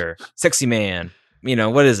monster, sexy man,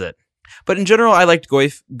 what is it? But in general, I liked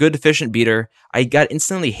Goyf, good, efficient beater. I got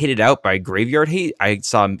instantly hated out by graveyard hate. I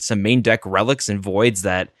saw some main deck relics and voids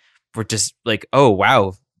that were just like, oh,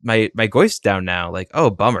 wow, my Goyf's down now. Like,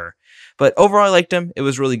 oh, bummer. But overall, I liked him. It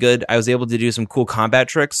was really good. I was able to do some cool combat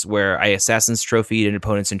tricks where I Assassin's Trophied an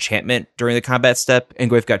opponent's enchantment during the combat step,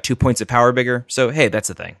 and Goyf got 2 points of power bigger. So, hey, that's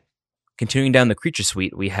the thing. Continuing down the creature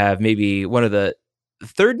suite, we have maybe one of the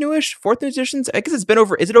fourth editions. I guess it's been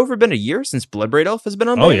a year since Bloodbraid Elf has been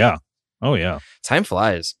on there? Oh yeah. Time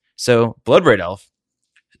flies. So Bloodbraid Elf,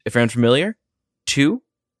 if you're unfamiliar, 2,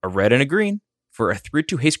 a red and a green for a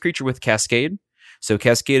 3/2 haste creature with Cascade. So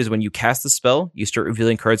Cascade is when you cast the spell, you start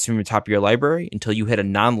revealing cards from the top of your library until you hit a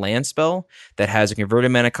non-land spell that has a converted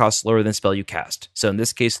mana cost lower than the spell you cast. So in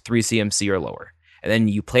this case, 3 CMC or lower. And then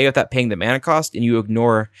you play without paying the mana cost, and you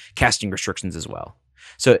ignore casting restrictions as well.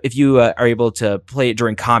 So if you are able to play it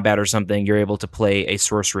during combat or something, you're able to play a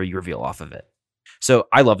sorcery you reveal off of it. So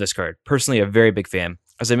I love this card. Personally, a very big fan.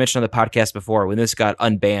 As I mentioned on the podcast before, when this got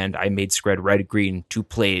unbanned, I made Scred red-green to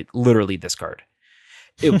play literally this card.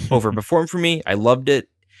 It overperformed for me. I loved it.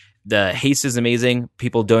 The haste is amazing.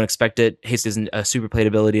 People don't expect it. Haste isn't a super played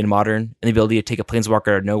ability in Modern, and the ability to take a Planeswalker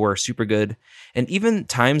out of nowhere is super good. And even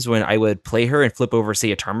times when I would play her and flip over,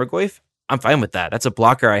 say, a Tarmogoyf, I'm fine with that. That's a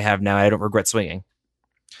blocker I have now. I don't regret swinging.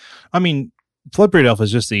 I mean, Bloodbraid Elf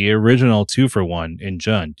is just the original 2-for-1 in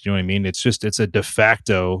Jund. You know what I mean? It's a de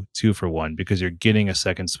facto 2-for-1 because you're getting a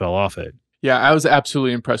second spell off it. Yeah, I was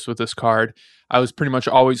absolutely impressed with this card. I was pretty much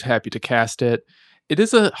always happy to cast it. It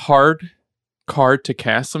is a hard card to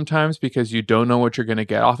cast sometimes because you don't know what you're going to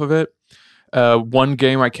get off of it. One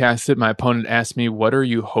game I cast it, my opponent asked me, "What are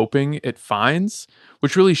you hoping it finds?"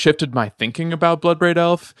 Which really shifted my thinking about Bloodbraid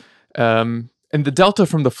Elf. And the delta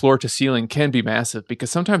from the floor to ceiling can be massive because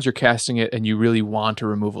sometimes you're casting it and you really want a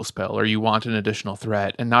removal spell or you want an additional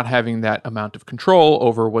threat, and not having that amount of control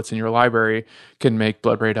over what's in your library can make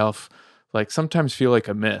Bloodbraid Elf sometimes feel like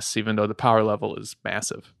a miss, even though the power level is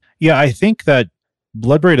massive. Yeah, I think that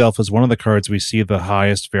Bloodbraid Elf is one of the cards we see the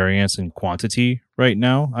highest variance in quantity right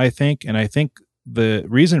now, I think. And I think the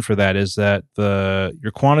reason for that is that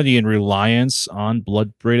your quantity and reliance on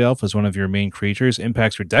Bloodbraid Elf as one of your main creatures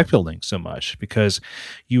impacts your deck building so much, because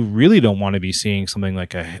you really don't want to be seeing something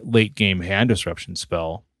like a late game hand disruption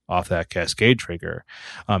spell off that cascade trigger.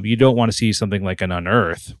 You don't want to see something like an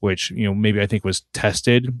Unearth, which maybe I think was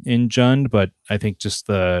tested in Jund, but I think just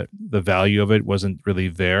the value of it wasn't really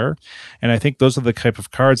there. And I think those are the type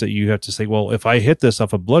of cards that you have to say, well, if I hit this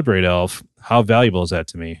off a Bloodbraid Elf, how valuable is that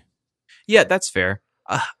to me? Yeah, that's fair.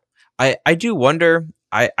 I do wonder.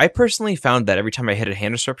 I personally found that every time I hit a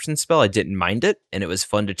hand disruption spell, I didn't mind it, and it was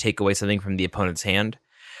fun to take away something from the opponent's hand.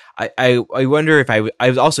 I wonder if I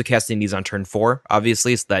was also casting these on turn 4,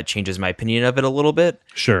 obviously, so that changes my opinion of it a little bit.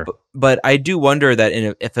 Sure. But I do wonder that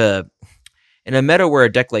in a meta where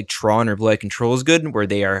a deck like Tron or Blue Eye Control is good, where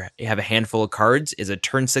they have a handful of cards, is a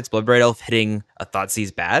turn 6 Bloodbraid Elf hitting a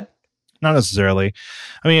Thoughtseize bad? Not necessarily.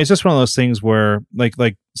 I mean, it's just one of those things where,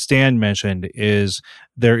 like Stan mentioned,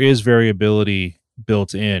 there is variability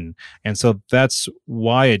built in. And so that's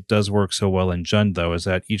why it does work so well in Jund, though, is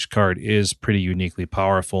that each card is pretty uniquely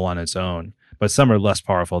powerful on its own, but some are less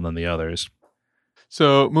powerful than the others.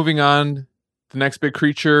 So moving on, the next big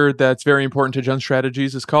creature that's very important to Jund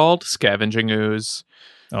strategies is called Scavenging Ooze.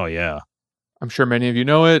 Oh, yeah. I'm sure many of you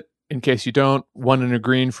know it. In case you don't, 1 and a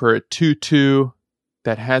green for a 2/2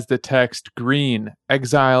 that has the text green,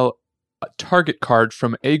 exile a target card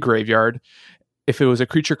from a graveyard. If it was a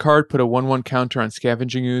creature card, put a 1/1 counter on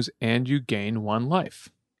Scavenging Ooze, and you gain 1 life.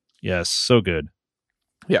 Yes, so good.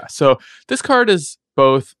 Yeah, so this card is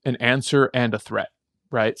both an answer and a threat,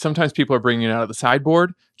 right? Sometimes people are bringing it out of the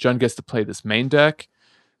sideboard. Jund gets to play this main deck.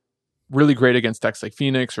 Really great against decks like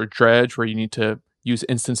Phoenix or Dredge, where you need to use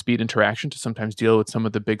instant speed interaction to sometimes deal with some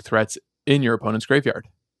of the big threats in your opponent's graveyard.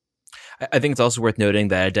 I think it's also worth noting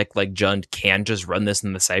that a deck like Jund can just run this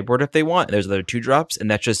in the sideboard if they want. There's other 2-drops,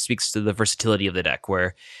 and that just speaks to the versatility of the deck,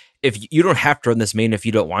 where if you don't have to run this main if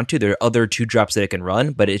you don't want to, there are other 2-drops that it can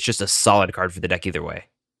run, but it's just a solid card for the deck either way.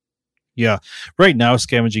 Yeah. Right now,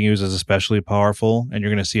 Scavenging Ooze is especially powerful, and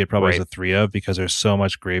you're going to see it probably as a 3-of because there's so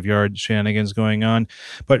much graveyard shenanigans going on.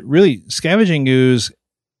 But really, Scavenging Ooze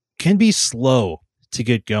can be slow to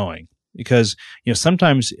get going. Because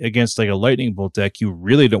sometimes against like a lightning bolt deck, you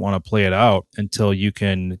really don't want to play it out until you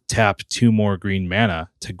can tap 2 more green mana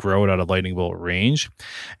to grow it out of lightning bolt range,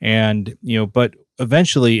 and but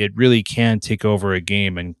eventually it really can take over a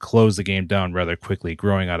game and close the game down rather quickly,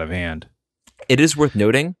 growing out of hand. It is worth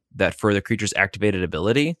noting that for the creature's activated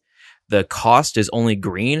ability, the cost is only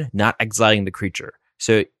green, not exiling the creature.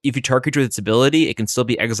 So if you target with its ability, it can still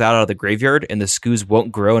be exiled out of the graveyard, and the Scooze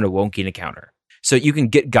won't grow and it won't gain a counter. So you can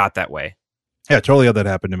get got that way. Yeah, totally had that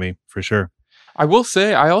happen to me, for sure. I will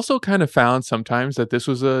say, I also kind of found sometimes that this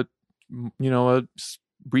was a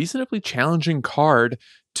reasonably challenging card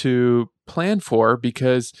to plan for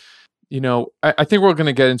because, I think we're going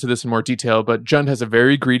to get into this in more detail, but Jund has a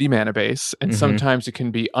very greedy mana base, and sometimes it can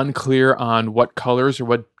be unclear on what colors or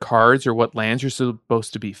what cards or what lands you're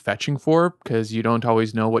supposed to be fetching for, because you don't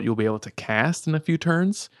always know what you'll be able to cast in a few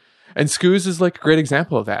turns. And Scooze is like a great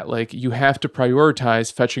example of that. Like, you have to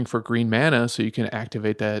prioritize fetching for green mana so you can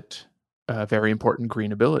activate that very important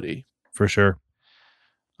green ability. For sure.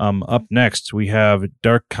 Up next, we have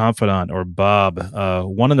Dark Confidant, or Bob.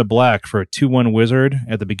 1 in the black for a 2/1 wizard.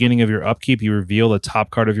 At the beginning of your upkeep, you reveal the top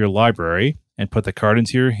card of your library and put the card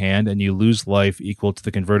into your hand, and you lose life equal to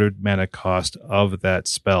the converted mana cost of that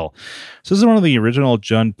spell. So this is one of the original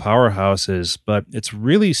Jund powerhouses, but it's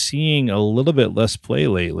really seeing a little bit less play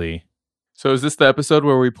lately. So is this the episode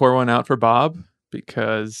where we pour one out for Bob?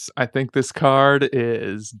 Because I think this card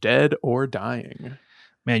is dead or dying.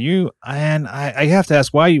 Man, I have to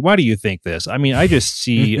ask, why do you think this? I mean, I just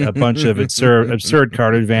see a bunch of absurd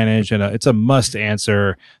card advantage, and it's a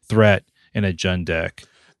must-answer threat in a Jund deck.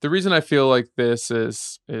 The reason I feel like this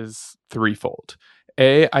is threefold.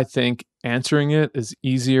 A, I think answering it is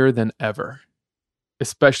easier than ever,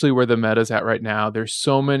 especially where the meta's at right now. There's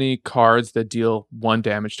so many cards that deal 1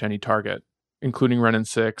 damage to any target, including Wrenn and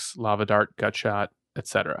 6, Lava Dart, Gutshot,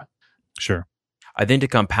 etc. Sure. I think to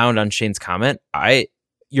compound on Shane's comment,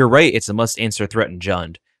 you're right, it's a must-answer threat in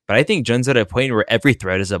Jund, but I think Jund's at a point where every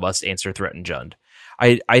threat is a must-answer threat in Jund.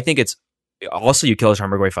 I think it's also you kill a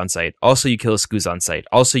Tarmogoyf on site, also you kill a Scooze on site,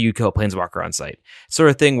 also you kill a Planeswalker on site. Sort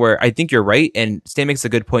of thing where I think you're right, and Stan makes a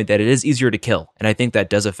good point that it is easier to kill, and I think that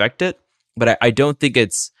does affect it, but I don't think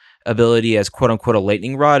its ability as quote-unquote a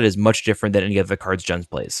lightning rod is much different than any of the cards Jund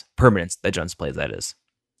plays. Permanence that Jund plays, that is.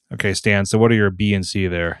 Okay, Stan, so what are your B and C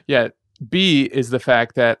there? Yeah, B is the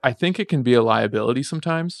fact that I think it can be a liability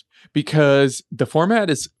sometimes because the format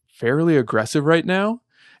is fairly aggressive right now,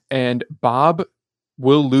 and Bob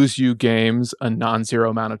will lose you games a non-zero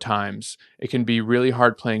amount of times. It can be really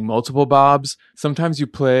hard playing multiple Bobs. Sometimes you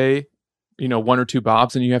play, one or two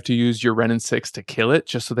Bobs and you have to use your Ren and 6 to kill it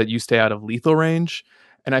just so that you stay out of lethal range.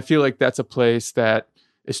 And I feel like that's a place that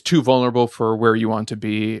is too vulnerable for where you want to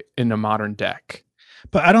be in a modern deck.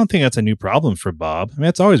 But I don't think that's a new problem for Bob. I mean,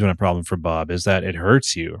 it's always been a problem for Bob, is that it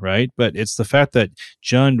hurts you, right? But it's the fact that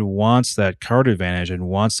Jund wants that card advantage and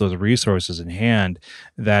wants those resources in hand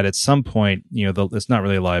that at some point, it's not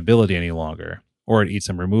really a liability any longer. Or it eats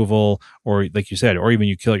some removal, or like you said, or even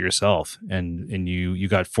you kill it yourself and you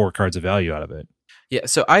got 4 cards of value out of it. Yeah,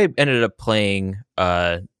 so I ended up playing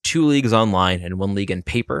 2 leagues online and 1 league in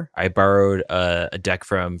paper. I borrowed a deck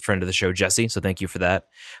from friend of the show, Jesse, so thank you for that.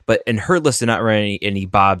 But in her list, did not run any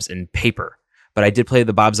Bobs in paper, but I did play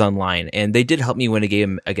the Bobs online, and they did help me win a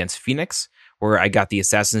game against Phoenix, where I got the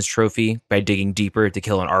Assassin's Trophy by digging deeper to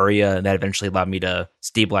kill an Aria, and that eventually allowed me to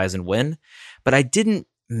stabilize and win. But I didn't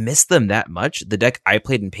miss them that much. The deck I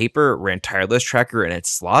played in paper ran Tireless Tracker in its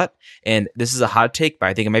slot, and this is a hot take, but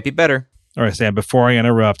I think it might be better. All right, Sam, before I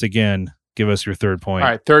interrupt again, give us your third point. All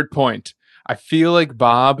right, third point. I feel like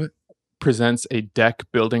Bob presents a deck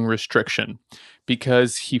building restriction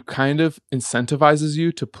because he kind of incentivizes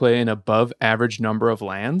you to play an above average number of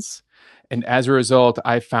lands. And as a result,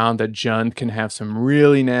 I found that Jund can have some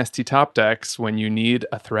really nasty top decks when you need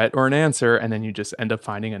a threat or an answer, and then you just end up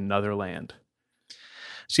finding another land.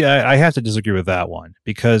 See, I have to disagree with that one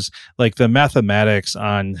because, like, the mathematics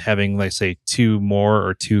on having, like, say, 2 more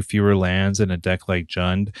or 2 fewer lands in a deck like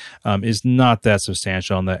Jund is not that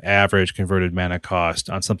substantial on the average converted mana cost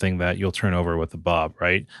on something that you'll turn over with the Bob,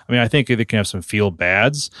 right? I mean, I think they can have some feel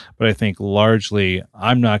bads, but I think largely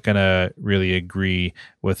I'm not going to really agree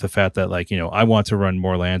with the fact that, like, I want to run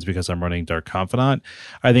more lands because I'm running Dark Confidant.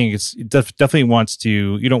 I think it definitely wants to,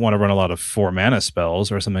 you don't want to run a lot of 4 mana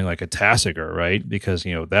spells or something like a Tassiger, right? Because,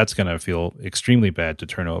 that's going to feel extremely bad to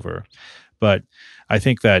turn over. But I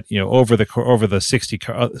think that, over the 60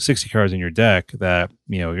 cards in your deck that,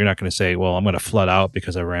 you're not going to say, well, I'm going to flood out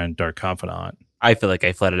because I ran Dark Confidant. I feel like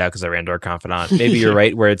I flooded out because I ran Dark Confidant. Maybe you're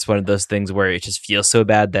right, where it's one of those things where it just feels so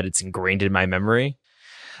bad that it's ingrained in my memory.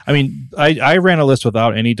 I mean, I ran a list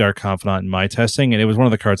without any Dark Confidant in my testing, and it was one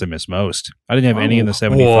of the cards I missed most. I didn't have any in the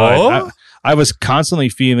 75. I was constantly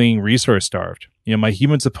feeling resource starved. My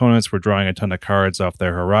humans opponents were drawing a ton of cards off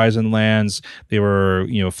their Horizon lands. They were,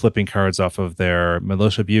 flipping cards off of their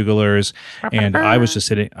Militia Buglers, and I was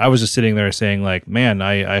just sitting there saying, like, man,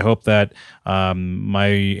 I hope that my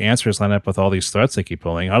answers line up with all these threats they keep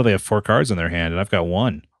pulling. How do they have 4 cards in their hand, and I've got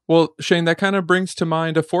 1? Well, Shane, that kind of brings to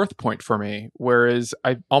mind a fourth point for me, whereas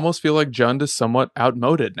I almost feel like Jund is somewhat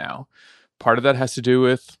outmoded now. Part of that has to do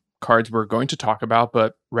with cards we're going to talk about,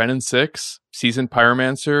 but Ren and 6, Seasoned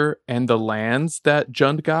Pyromancer, and the lands that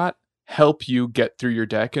Jund got help you get through your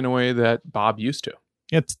deck in a way that Bob used to.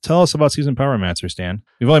 Yeah, tell us about Seasoned Pyromancer, Stan.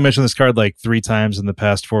 We've only mentioned this card like 3 times in the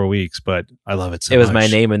past 4 weeks, but I love it so much. It was my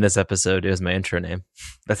name in this episode. It was my intro name.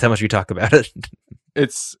 That's how much we talk about it.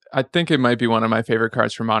 I think it might be one of my favorite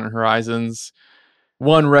cards from Modern Horizons.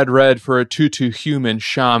 1 red for a 2/2 human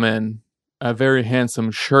shaman, a very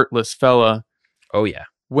handsome shirtless fella. Oh yeah.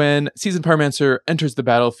 When Seasoned Pyromancer enters the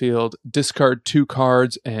battlefield, discard 2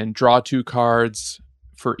 cards and draw 2 cards.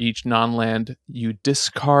 For each non-land you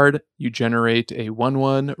discard, you generate a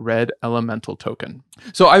 1/1 red elemental token.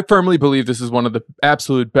 So I firmly believe this is one of the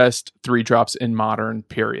absolute best 3-drops in Modern,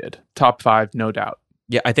 period. Top 5, no doubt.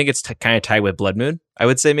 Yeah, I think it's kind of tied with Blood Moon, I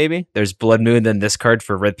would say maybe. There's Blood Moon, then this card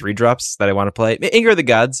for red 3-drops that I want to play. Anger of the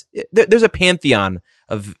Gods. There's a pantheon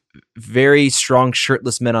of very strong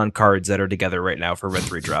shirtless men on cards that are together right now for red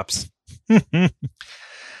 3-drops.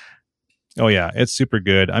 Oh yeah, it's super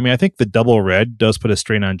good. I mean, I think the double red does put a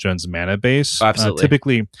strain on Jund's mana base.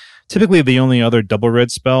 Absolutely. Typically the only other double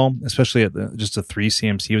red spell, especially at just a 3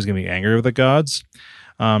 CMC, was going to be Anger of the Gods.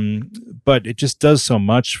 But it just does so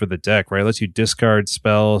much for the deck, right? It lets you discard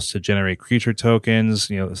spells to generate creature tokens,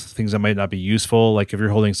 things that might not be useful. Like if you're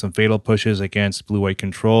holding some fatal pushes against blue-white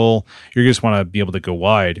control, you just want to be able to go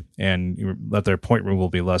wide and you let their point removal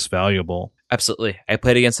be less valuable. Absolutely. I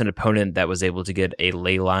played against an opponent that was able to get a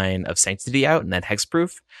Ley Line of Sanctity out and then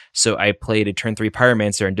hexproof. So I played a turn 3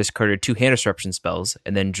 Pyromancer and discarded 2 hand disruption spells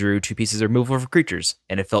and then drew 2 pieces of removal for creatures.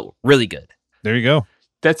 And it felt really good. There you go.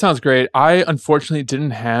 That sounds great. I unfortunately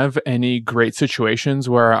didn't have any great situations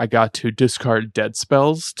where I got to discard dead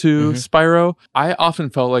spells to Spyro. I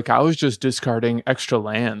often felt like I was just discarding extra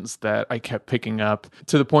lands that I kept picking up,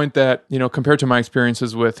 to the point that, compared to my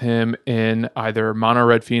experiences with him in either Mono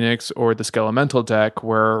Red Phoenix or the Skelemental deck,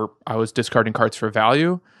 where I was discarding cards for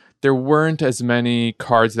value, there weren't as many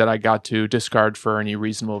cards that I got to discard for any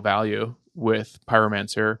reasonable value with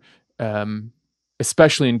Pyromancer.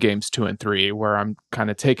 Especially in games 2 and 3, where I'm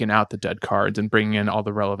kind of taking out the dead cards and bringing in all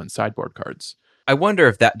the relevant sideboard cards. I wonder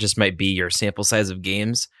if that just might be your sample size of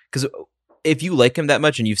games. Because if you like him that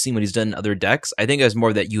much and you've seen what he's done in other decks, I think it's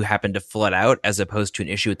more that you happen to flood out as opposed to an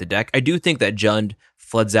issue with the deck. I do think that Jund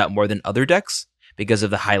floods out more than other decks because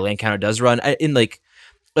of the high land count it does run.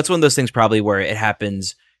 That's one of those things probably where it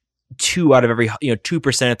happens 2 out of every 2% or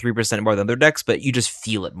 3% more than other decks, but you just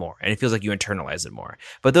feel it more and it feels like you internalize it more.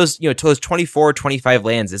 But those 24, 25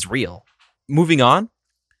 lands is real. Moving on,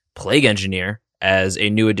 Plague Engineer as a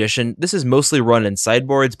new addition. This is mostly run in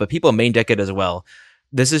sideboards, but people main deck it as well.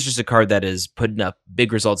 This is just a card that is putting up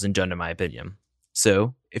big results in Jund, in my opinion.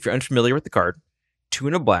 So if you're unfamiliar with the card, 2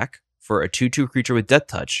 and a black for a 2/2 creature with Death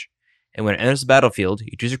Touch, and when it enters the battlefield,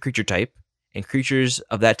 you choose a creature type, and creatures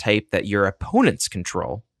of that type that your opponents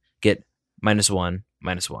control get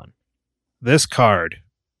 -1/-1. This card,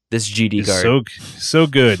 this GD is card, so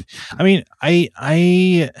good. I mean,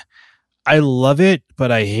 I love it,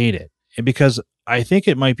 but I hate it because I think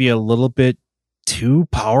it might be a little bit too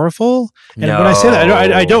powerful. And when I say that,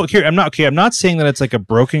 I don't care. I'm not saying that it's like a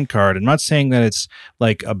broken card. I'm not saying that it's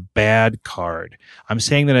like a bad card. I'm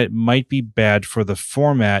saying that it might be bad for the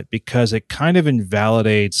format because it kind of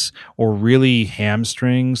invalidates or really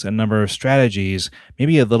hamstrings a number of strategies,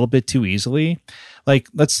 maybe a little bit too easily. I've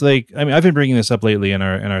been bringing this up lately in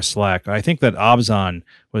our Slack. I think that Abzan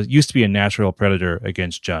used to be a natural predator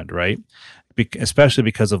against Jund, right? Especially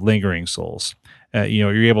because of Lingering Souls.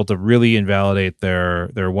 You're able to really invalidate their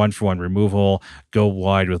 1-for-1 removal, go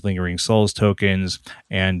wide with Lingering Souls tokens,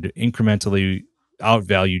 and incrementally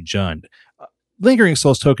outvalue Jund. Lingering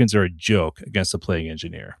Souls tokens are a joke against the Plague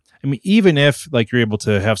Engineer. I mean, even if you're able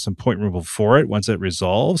to have some point removal for it once it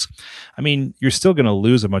resolves, I mean, you're still going to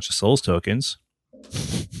lose a bunch of Souls tokens.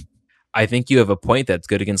 I think you have a point that's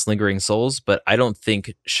good against Lingering Souls, but I don't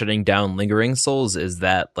think shutting down Lingering Souls is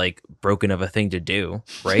that broken of a thing to do,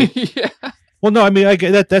 right? Yeah. Well, no, I mean, I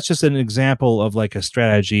get that. That's just an example of a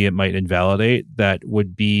strategy it might invalidate that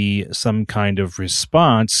would be some kind of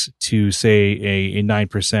response to, say, a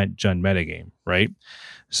 9% Jund metagame, right?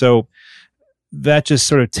 So that just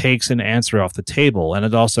sort of takes an answer off the table. And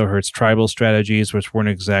it also hurts tribal strategies, which weren't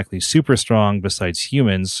exactly super strong besides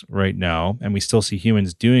humans right now. And we still see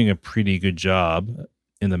humans doing a pretty good job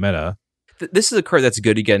in the meta. This is a card that's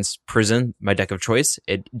good against Prison, my deck of choice.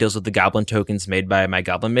 It deals with the goblin tokens made by my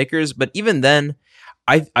goblin makers. But even then,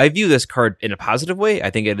 I view this card in a positive way. I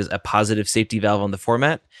think it is a positive safety valve on the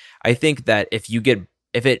format. I think that if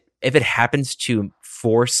it happens to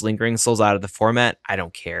force Lingering Souls out of the format, I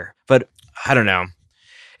don't care. But I don't know.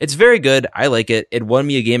 It's very good. I like it. It won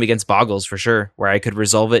me a game against Boggles for sure, where I could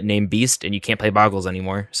resolve it, name Beast, and you can't play Boggles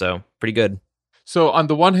anymore. So pretty good. So on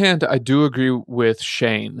the one hand, I do agree with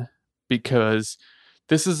Shane, because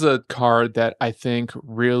this is a card that I think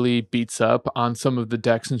really beats up on some of the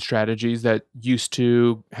decks and strategies that used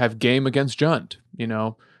to have game against Jund.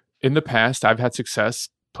 In the past, I've had success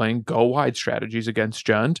playing go wide strategies against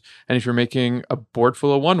Jund. And if you're making a board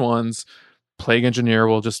full of 1/1s, Plague Engineer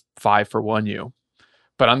will just 5-for-1 you.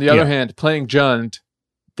 But on the other hand, playing Jund,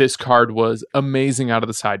 this card was amazing out of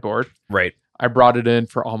the sideboard. Right. I brought it in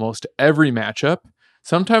for almost every matchup.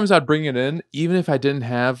 Sometimes I'd bring it in even if I didn't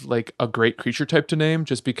have a great creature type to name,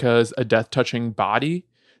 just because a death touching body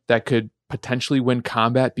that could potentially win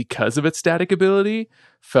combat because of its static ability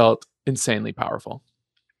felt insanely powerful.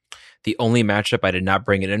 The only matchup I did not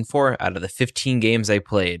bring it in for out of the 15 games I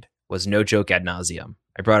played was, no joke, Ad Nauseam.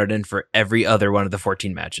 I brought it in for every other one of the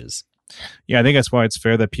 14 matches. Yeah, I think that's why it's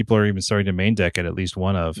fair that people are even starting to main deck at least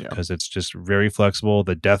one of, because it's just very flexible.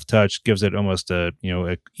 The Death Touch gives it almost a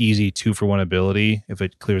easy 2-for-1 ability if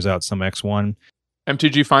it clears out some X1.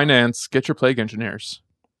 MTG Finance, get your Plague Engineers.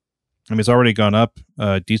 I mean, it's already gone up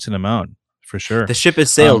a decent amount for sure. The ship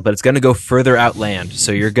has sailed, but it's going to go further outland,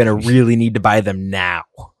 so you're going to really need to buy them now.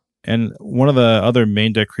 And one of the other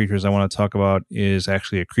main deck creatures I want to talk about is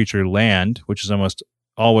actually a creature land, which is almost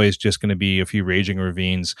always just going to be a few Raging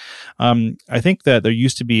Ravines. I think that there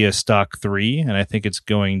used to be a stock 3, and I think it's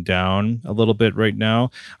going down a little bit right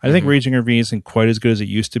now. I think Raging Ravines isn't quite as good as it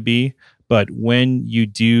used to be, But when you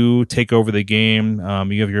do take over the game,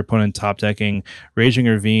 you have your opponent top decking, Raging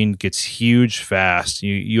Ravine gets huge fast.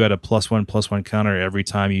 You add a +1/+1 counter every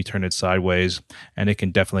time you turn it sideways, and it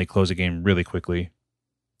can definitely close a game really quickly.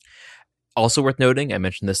 Also worth noting, I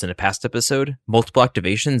mentioned this in a past episode, multiple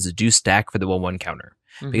activations do stack for the 1/1 counter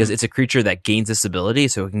because it's a creature that gains this ability,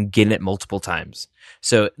 so it can gain it multiple times.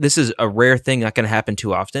 So this is a rare thing, not going to happen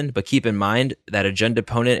too often, but keep in mind that a Jund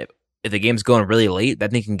opponent, if the game's going really late, that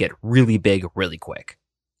thing can get really big really quick.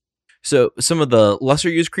 So some of the lesser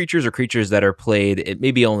used creatures or creatures that are played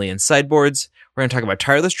maybe only in sideboards, we're going to talk about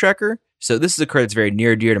Tireless Tracker. So this is a card that's very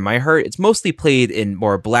near and dear to my heart. It's mostly played in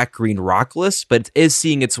more black-green rock lists, but it is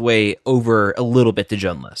seeing its way over a little bit to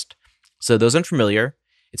Jund list. So those unfamiliar,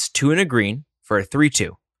 it's 2 and a green for a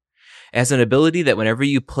 3/2. It has an ability that whenever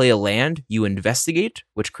you play a land, you investigate,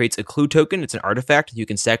 which creates a clue token. It's an artifact you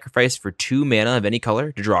can sacrifice for 2 mana of any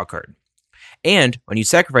color to draw a card. And when you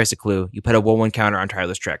sacrifice a clue, you put a 1/1 counter on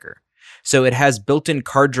Tireless Tracker. So it has built-in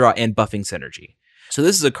card draw and buffing synergy. So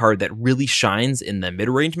this is a card that really shines in the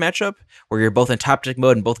midrange matchup, where you're both in top deck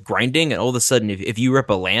mode and both grinding, and all of a sudden, if you rip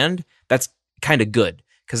a land, that's kind of good.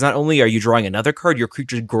 Because not only are you drawing another card, your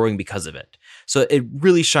creature's growing because of it. So it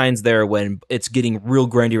really shines there when it's getting real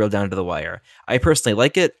grindy, real down to the wire. I personally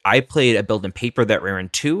like it. I played a build in paper that ran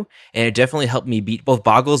 2, and it definitely helped me beat both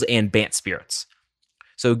Boggles and Bant Spirits.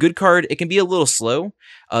 So a good card. It can be a little slow.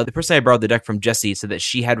 The person I borrowed the deck from, Jessie, said that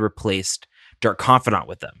she had replaced Dark Confidant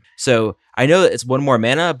with them. So I know that it's 1 more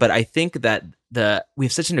mana, but I think that we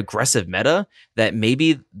have such an aggressive meta that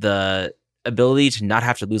maybe the ability to not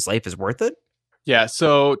have to lose life is worth it. Yeah,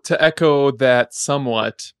 so to echo that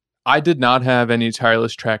somewhat, I did not have any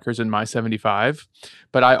Tireless Trackers in my 75,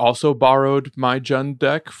 but I also borrowed my Jund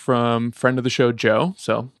deck from friend of the show, Joe.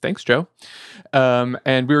 So thanks, Joe.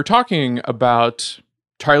 And we were talking about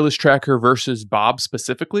Tireless Tracker versus Bob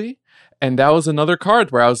specifically. And that was another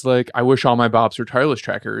card where I was like, I wish all my Bobs were Tireless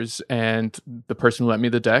Trackers. And the person who lent me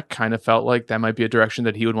the deck kind of felt like that might be a direction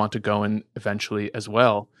that he would want to go in eventually as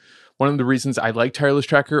well. One of the reasons I like Tireless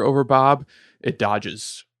Tracker over Bob, it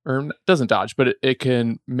dodges, or doesn't dodge, but it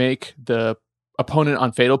can make the opponent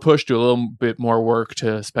on Fatal Push do a little bit more work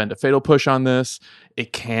to spend a Fatal Push on this.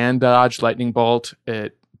 It can dodge Lightning Bolt.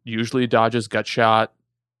 It usually dodges Gut Shot.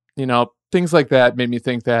 Things like that made me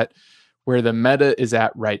think that where the meta is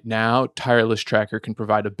at right now, Tireless Tracker can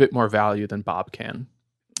provide a bit more value than Bob can.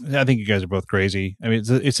 I think you guys are both crazy. I mean,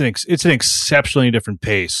 it's an exceptionally different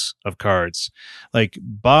pace of cards. Like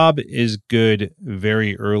Bob is good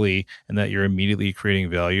very early in that you're immediately creating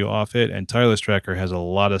value off it, and Tireless Tracker has a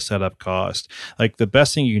lot of setup cost. Like the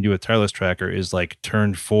best thing you can do with Tireless Tracker is like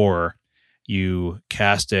turn 4, you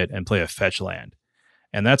cast it and play a fetch land,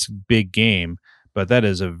 and that's big game. But that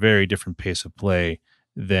is a very different pace of play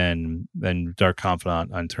than Dark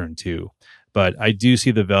Confidant on turn 2. But I do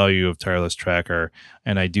see the value of Tireless Tracker,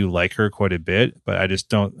 and I do like her quite a bit, but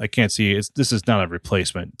I can't see, this is not a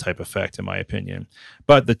replacement type effect in my opinion.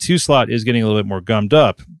 But the 2 slot is getting a little bit more gummed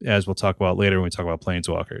up, as we'll talk about later when we talk about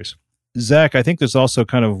Planeswalkers. Zach, I think there's also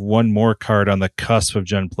kind of one more card on the cusp of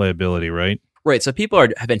Jund playability, right? Right, so people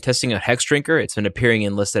have been testing out Hex Drinker. It's been appearing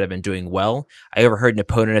in lists that have been doing well. I overheard an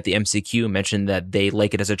opponent at the MCQ mention that they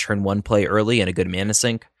like it as a turn 1 play early and a good mana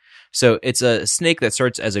sink. So it's a snake that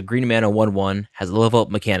starts as a green mana 1/1, has a level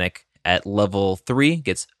up mechanic. At level 3,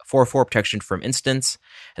 gets 4/4 protection from instants,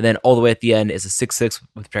 and then all the way at the end is a 6/6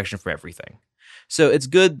 with protection from everything. So it's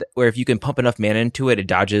good where if you can pump enough mana into it, it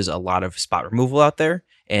dodges a lot of spot removal out there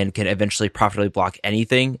and can eventually profitably block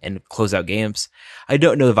anything and close out games. I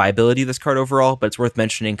don't know the viability of this card overall, but it's worth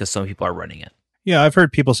mentioning because some people are running it. Yeah, I've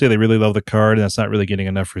heard people say they really love the card, and that's not really getting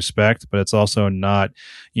enough respect, but it's also not,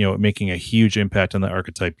 making a huge impact on the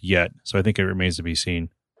archetype yet. So I think it remains to be seen.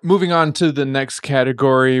 Moving on to the next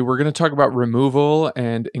category, we're going to talk about removal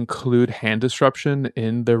and include hand disruption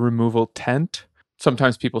in the removal tent.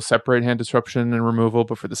 Sometimes people separate hand disruption and removal,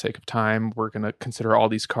 but for the sake of time, we're going to consider all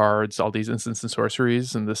these cards, all these instants and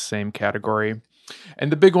sorceries in this same category.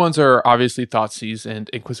 And the big ones are obviously Thoughtseize and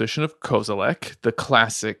Inquisition of Kozilek, the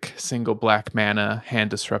classic single black mana hand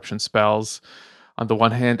disruption spells. On the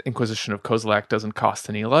one hand, Inquisition of Kozilek doesn't cost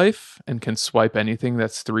any life and can swipe anything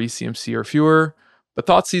that's 3 CMC or fewer, but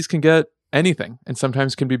Thoughtseize can get anything and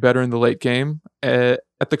sometimes can be better in the late game at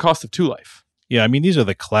the cost of 2 life. Yeah, I mean, these are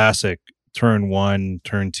the classic turn 1,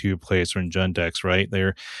 turn 2 plays from Jund decks, right?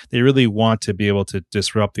 They really want to be able to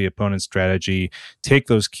disrupt the opponent's strategy, take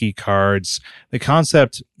those key cards. The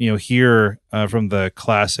concept, here from the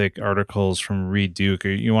classic articles from Reed Duke,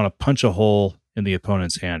 you want to punch a hole in the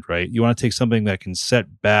opponent's hand, right? You want to take something that can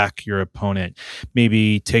set back your opponent,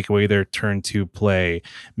 maybe take away their turn 2 play,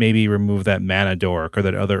 maybe remove that mana dork or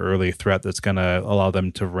that other early threat that's going to allow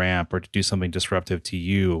them to ramp or to do something disruptive to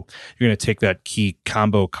you. You're going to take that key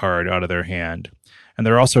combo card out of their hand. And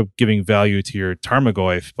they're also giving value to your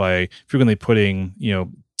Tarmogoyf by frequently putting,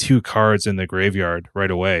 2 cards in the graveyard right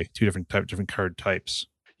away, 2 different card types.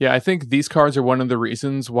 Yeah, I think these cards are one of the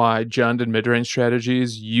reasons why Jund and midrange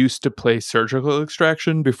strategies used to play Surgical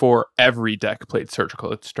Extraction before every deck played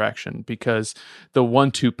Surgical Extraction, because the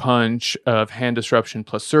 1-2 punch of Hand Disruption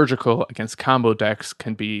plus Surgical against combo decks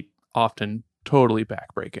can be often totally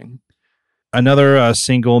backbreaking. Another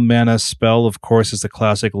single mana spell, of course, is the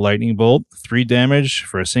classic Lightning Bolt. 3 damage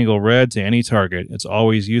for a single red to any target. It's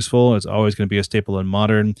always useful. It's always going to be a staple in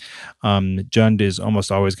Modern. Jund is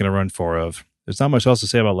almost always going to run 4 of. There's not much else to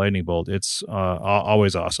say about Lightning Bolt. It's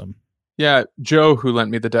always awesome. Yeah, Joe, who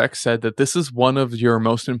lent me the deck, said that this is one of your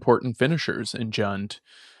most important finishers in Jund.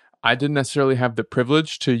 I didn't necessarily have the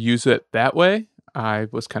privilege to use it that way. I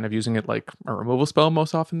was kind of using it like a removal spell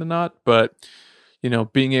most often than not, but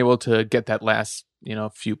being able to get that last,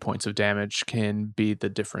 few points of damage can be the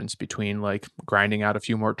difference between like grinding out a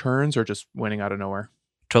few more turns or just winning out of nowhere.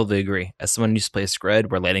 Totally agree. As someone who used to play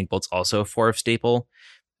Scred, where Lightning Bolt's also a 4 of staple,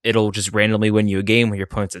 it'll just randomly win you a game when your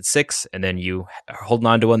opponent's at 6, and then you are holding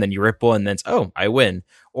on to one, then you rip one, and then it's, I win.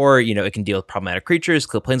 Or, it can deal with problematic creatures,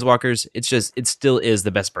 kill planeswalkers. It still is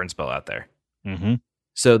the best burn spell out there. Mm-hmm.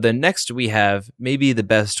 So then next we have maybe the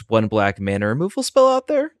best 1 black mana removal spell out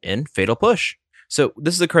there in Fatal Push. So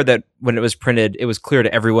this is a card that when it was printed, it was clear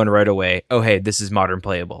to everyone right away, oh, hey, this is Modern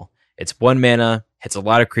playable. It's 1 mana, hits a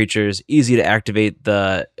lot of creatures, easy to activate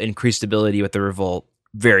the increased ability with the Revolt.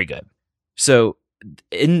 Very good. So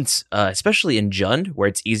especially in Jund, where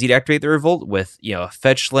it's easy to activate the Revolt with a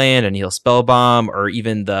fetch land and heal Spellbomb, or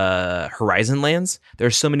even the Horizon lands, there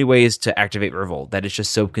are so many ways to activate Revolt that it's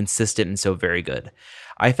just so consistent and so very good.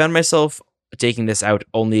 I found myself taking this out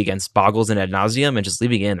only against Boggles and Ad Nauseam and just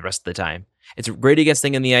leaving it in the rest of the time. It's great against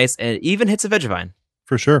Thing in the Ice, and it even hits a Vegevine.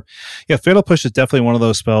 For sure. Yeah, Fatal Push is definitely one of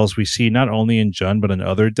those spells we see not only in Jund, but in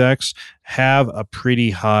other decks, have a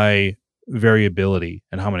pretty high variability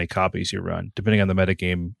in how many copies you run, depending on the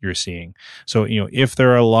metagame you're seeing. So, if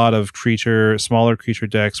there are a lot of smaller creature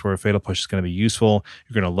decks where Fatal Push is going to be useful,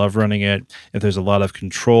 you're going to love running it. If there's a lot of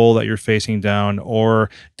control that you're facing down, or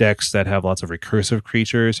decks that have lots of recursive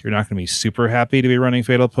creatures, you're not going to be super happy to be running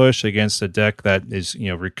Fatal Push against a deck that is,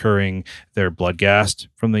 recurring their Bloodghast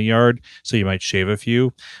from the yard. So you might shave a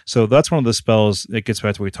few. So that's one of the spells that gets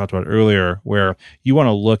back to what we talked about earlier, where you want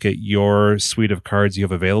to look at your suite of cards you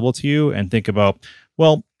have available to you and think about,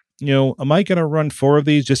 well, am I going to run 4 of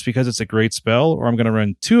these just because it's a great spell, or I'm going to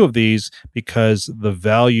run 2 of these because the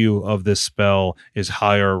value of this spell is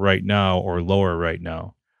higher right now or lower right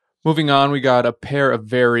now? Moving on, we got a pair of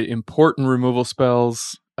very important removal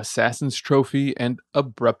spells, Assassin's Trophy and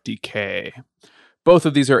Abrupt Decay. Both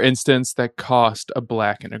of these are instants that cost a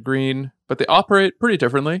black and a green, but they operate pretty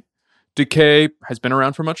differently. Decay has been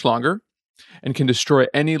around for much longer and can destroy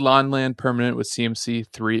any land permanent with CMC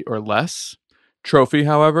 3 or less. Trophy,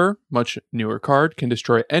 however, much newer card, can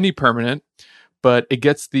destroy any permanent, but it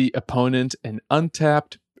gets the opponent an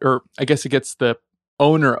untapped, or I guess it gets the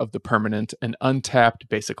owner of the permanent an untapped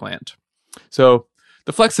basic land. So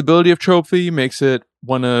the flexibility of Trophy makes it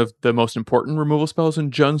one of the most important removal spells in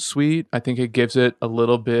Jund's suite. I think it gives it a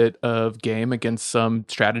little bit of game against some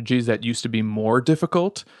strategies that used to be more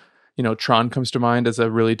difficult. Tron comes to mind as a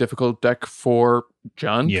really difficult deck for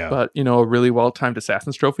Jund, but, a really well-timed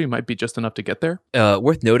Assassin's Trophy might be just enough to get there.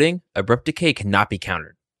 Worth noting, Abrupt Decay cannot be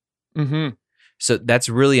countered. Mm-hmm. So that's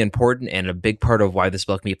really important and a big part of why this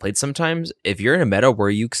spell can be played sometimes. If you're in a meta where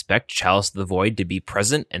you expect Chalice of the Void to be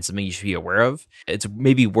present and something you should be aware of, it's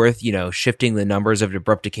maybe worth, shifting the numbers of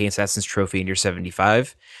Abrupt Decay and Assassin's Trophy in your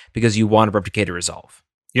 75 because you want Abrupt Decay to resolve.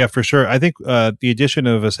 Yeah, for sure. I think the addition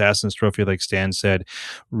of Assassin's Trophy, like Stan said,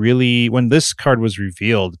 really, when this card was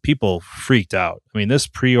revealed, people freaked out. I mean, this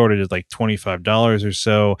pre-ordered at like $25 or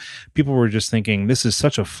so. People were just thinking, this is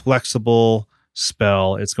such a flexible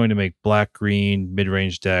spell. It's going to make black-green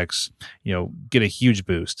mid-range decks, get a huge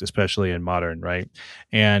boost, especially in Modern, right?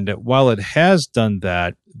 And while it has done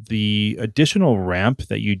that, the additional ramp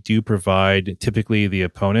that you do provide typically the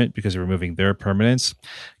opponent, because you're removing their permanents,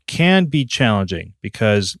 can be challenging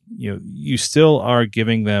because you still are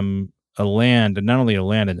giving them a land, and not only a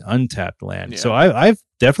land, an untapped land. Yeah. So I've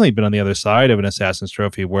definitely been on the other side of an Assassin's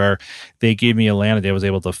Trophy where they gave me a land and I was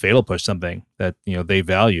able to fatal push something that they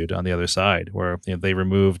valued on the other side. Where they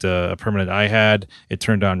removed a permanent I had, it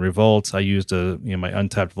turned on Revolt. I used my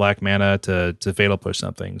untapped black mana to fatal push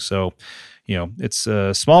something. So it's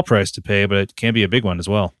a small price to pay, but it can be a big one as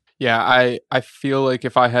well. Yeah, I feel like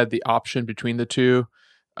if I had the option between the two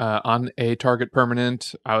on a target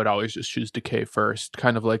permanent, I would always just choose Decay first.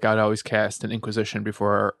 Kind of like I'd always cast an Inquisition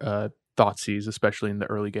before Thoughtseize, especially in the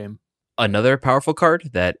early game. Another powerful card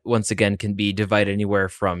that, once again, can be divided anywhere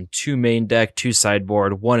from 2 main deck, 2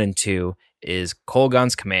 sideboard, 1 and 2, is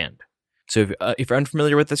Kolaghan's Command. So if you're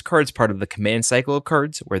unfamiliar with this card, it's part of the command cycle of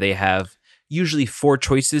cards where they have usually 4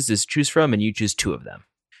 choices to choose from, and you choose 2 of them.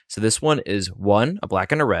 So this one is 1, a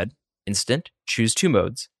black and a red, instant, choose 2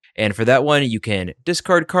 modes. And for that one, you can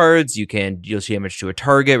discard cards, you can deal damage to a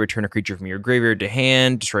target, return a creature from your graveyard to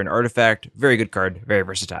hand, destroy an artifact. Very good card, very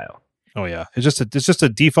versatile. Oh yeah, it's just a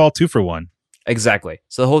default 2-for-1. Exactly.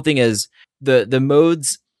 So the whole thing is the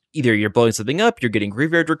modes, either you're blowing something up, you're getting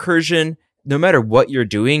graveyard recursion. No matter what you're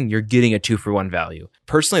doing, you're getting a 2-for-1 value.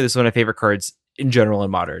 Personally, this is one of my favorite cards in general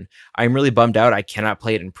in Modern. I'm really bummed out I cannot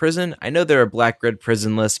play it in Prison. I know there are black red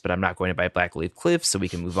Prison lists, but I'm not going to buy Black Leaf Cliff, so we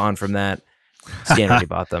can move on from that. Stan already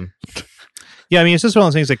bought them. Yeah, I mean, it's just one of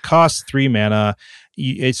those things that costs 3 mana.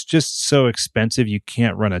 It's just so expensive you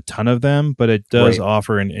can't run a ton of them, but it does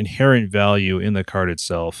offer an inherent value in the card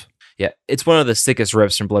itself. Yeah, it's one of the sickest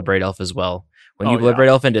rips from Bloodbraid Elf as well. When you Bloodbraid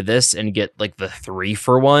Elf into this and get like the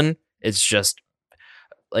 3-for-1, it's just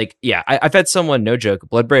like, yeah, I've had someone, no joke,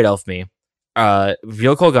 Bloodbraid Elf me,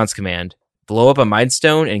 reveal Kolaghan's Command, blow up a Mind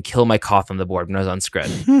Stone, and kill my Koth on the board when I was on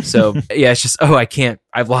Scred. So yeah, it's just, I can't,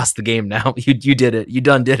 I've lost the game now. You did it. You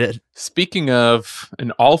done did it. Speaking of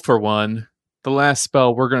an all-for-one, the last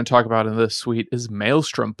spell we're going to talk about in this suite is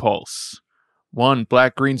Maelstrom Pulse. 1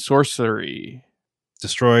 black-green sorcery.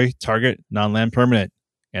 Destroy target non-land permanent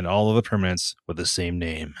and all of the permanents with the same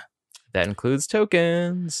name. That includes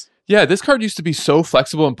tokens. Yeah, this card used to be so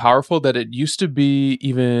flexible and powerful that it used to be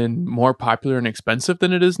even more popular and expensive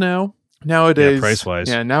than it is now. Nowadays, price-wise.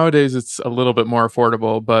 Yeah, nowadays it's a little bit more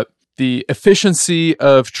affordable, but the efficiency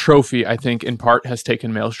of Trophy, I think, in part has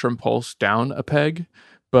taken Maelstrom Pulse down a peg,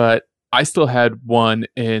 but I still had one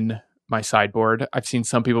in my sideboard. I've seen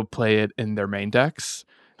some people play it in their main decks.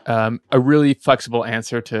 A really flexible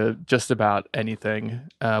answer to just about anything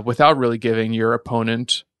without really giving your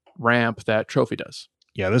opponent ramp that Trophy does.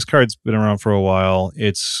 Yeah, this card's been around for a while.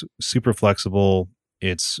 It's super flexible.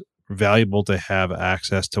 It's valuable to have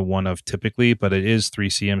access to one of typically, but it is 3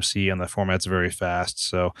 CMC and the format's very fast.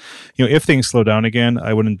 So, if things slow down again,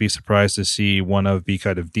 I wouldn't be surprised to see one of be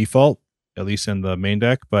kind of default, at least in the main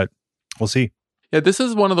deck, but we'll see. Yeah, this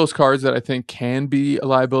is one of those cards that I think can be a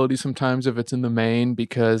liability sometimes if it's in the main,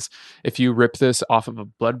 because if you rip this off of a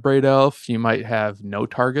Bloodbraid Elf, you might have no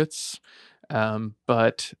targets.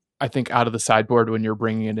 But I think out of the sideboard, when you're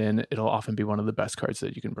bringing it in, it'll often be one of the best cards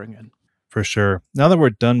that you can bring in. For sure. Now that we're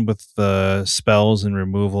done with the spells and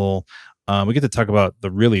removal, we get to talk about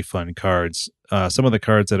the really fun cards. Some of the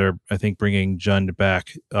cards that are, I think, bringing Jund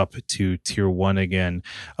back up to tier 1 again.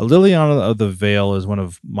 Liliana of the Veil is one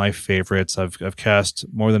of my favorites. I've cast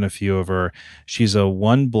more than a few of her. She's a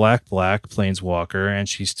 1 black planeswalker, and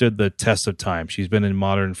she stood the test of time. She's been in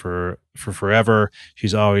Modern for forever.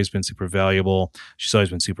 She's always been super valuable. She's always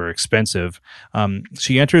been super expensive.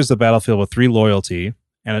 She enters the battlefield with 3 loyalty,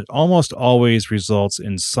 and it almost always results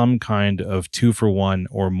in some kind of 2-for-1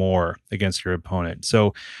 or more against your opponent.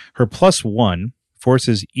 So her +1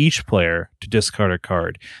 forces each player to discard a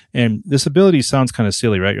card. And this ability sounds kind of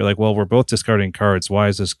silly, right? You're like, well, we're both discarding cards. Why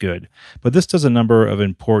is this good? But this does a number of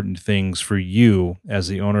important things for you as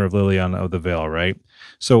the owner of Liliana of the Veil, right?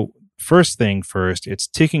 So first thing first, it's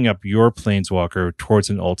ticking up your planeswalker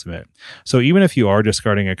towards an ultimate. So even if you are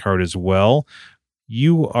discarding a card as well,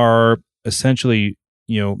 you are essentially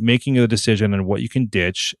making a decision on what you can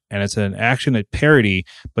ditch, and it's an action at parity,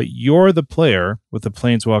 but you're the player with the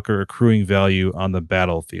planeswalker accruing value on the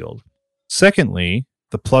battlefield. Secondly,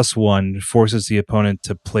 the +1 forces the opponent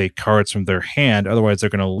to play cards from their hand, otherwise they're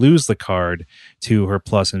going to lose the card to her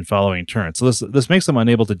plus in following turns. So this makes them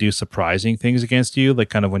unable to do surprising things against you, like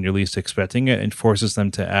kind of when you're least expecting it, and forces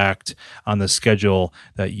them to act on the schedule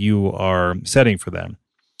that you are setting for them.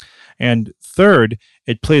 And third,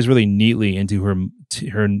 it plays really neatly into her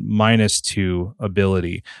her -2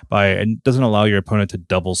 ability and doesn't allow your opponent to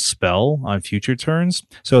double spell on future turns.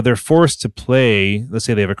 So they're forced to play, let's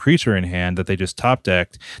say they have a creature in hand that they just top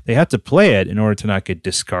decked. They have to play it in order to not get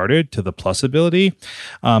discarded to the plus ability.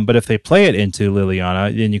 But if they play it into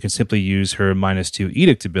Liliana, then you can simply use her -2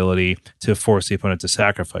 edict ability to force the opponent to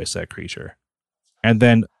sacrifice that creature. And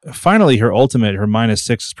then finally, her ultimate, her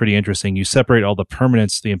 -6 is pretty interesting. You separate all the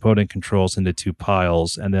permanents the opponent controls into 2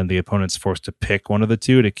 piles, and then the opponent's forced to pick one of the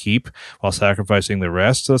 2 to keep while sacrificing the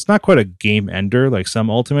rest. So it's not quite a game ender like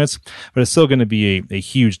some ultimates, but it's still going to be a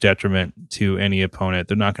huge detriment to any opponent.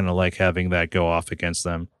 They're not going to like having that go off against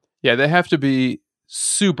them. Yeah, they have to be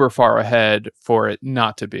super far ahead for it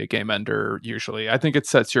not to be a game ender, usually. I think it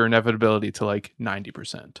sets your inevitability to like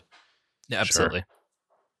 90%. Yeah, absolutely. Sure.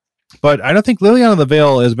 But I don't think Liliana the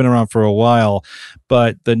Veil has been around for a while.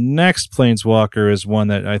 But the next Planeswalker is one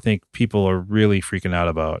that I think people are really freaking out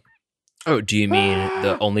about. Oh, do you mean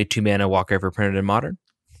the only 2-mana walker ever printed in Modern?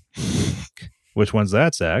 Which one's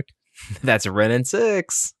that, Zach? That's Wrenn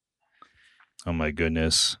 6. Oh my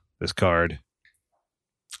goodness. This card.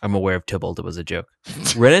 I'm aware of Tybalt. It was a joke.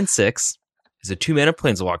 Wrenn 6 is a 2-mana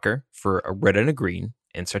Planeswalker for a red and a green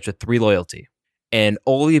and starts with 3 loyalty. And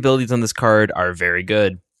all the abilities on this card are very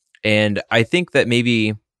good. And I think that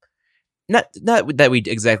maybe not that we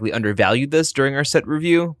exactly undervalued this during our set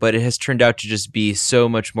review, but it has turned out to just be so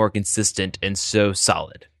much more consistent and so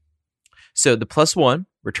solid. So the +1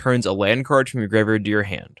 returns a land card from your graveyard to your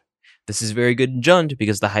hand. This is very good in Jund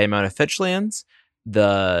because the high amount of fetch lands,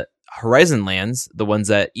 the Horizon lands, the ones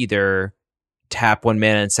that either tap 1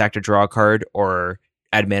 mana and sack to draw a card or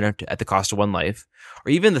add mana at the cost of 1 life,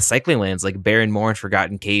 or even the cycling lands like Barren Moor and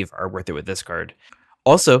Forgotten Cave are worth it with this card.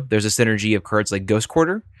 Also, there's a synergy of cards like Ghost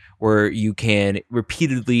Quarter, where you can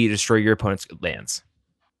repeatedly destroy your opponent's lands.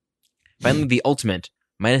 Finally, the ultimate,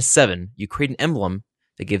 -7, you create an emblem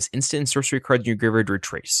that gives instant and sorcery cards in your graveyard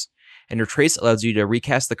Retrace. And Retrace allows you to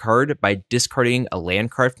recast the card by discarding a land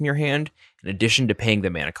card from your hand, in addition to paying the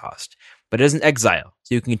mana cost. But it doesn't exile,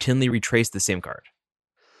 so you can continually retrace the same card.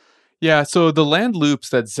 Yeah, so the land loops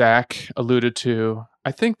that Zach alluded to,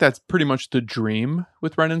 I think that's pretty much the dream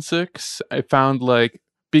with Wrenn 6. I found like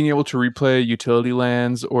being able to replay utility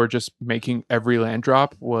lands or just making every land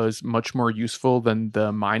drop was much more useful than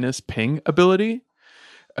the -ping ability.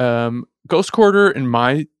 Ghost Quarter in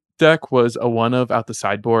my deck was a 1-of out the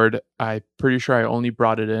sideboard. I'm pretty sure I only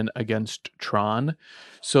brought it in against Tron.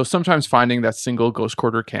 So sometimes finding that single Ghost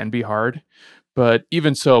Quarter can be hard. But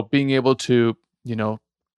even so, being able to,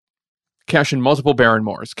 cash in multiple Barren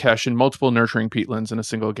Moors, cash in multiple Nurturing Peatlands in a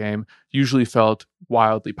single game usually felt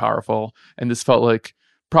wildly powerful. And this felt like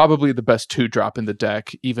probably the best 2-drop in the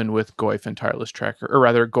deck, even with Goyf and Tireless Tracker, or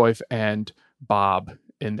rather Goyf and Bob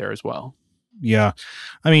in there as well. Yeah.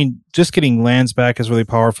 I mean, just getting lands back is really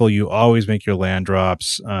powerful. You always make your land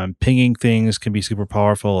drops. Pinging things can be super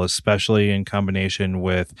powerful, especially in combination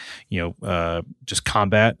with, just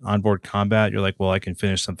combat, onboard combat. You're like, well, I can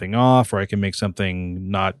finish something off, or I can make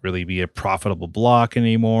something not really be a profitable block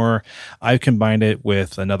anymore. I've combined it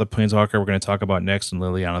with another Planeswalker we're going to talk about next, and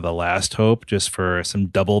Liliana the Last Hope, just for some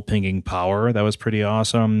double pinging power. That was pretty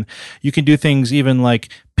awesome. You can do things even like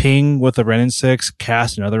ping with a Wrenn 6,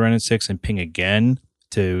 cast another Wrenn 6, and ping again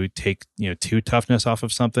to take 2 toughness off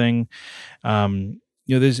of something.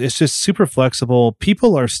 It's just super flexible.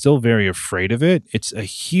 People are still very afraid of it. It's a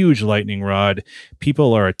huge lightning rod.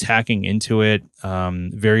 People are attacking into it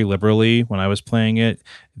very liberally. When I was playing it,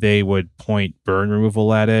 they would point burn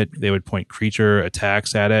removal at it. They would point creature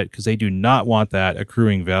attacks at it because they do not want that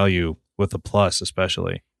accruing value with a plus,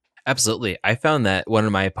 especially. Absolutely. I found that one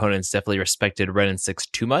of my opponents definitely respected Wrenn 6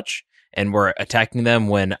 too much and were attacking them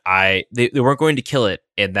when they weren't going to kill it,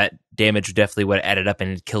 and that damage definitely would have added up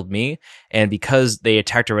and it killed me. And because they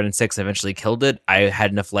attacked a Wrenn 6 and eventually killed it, I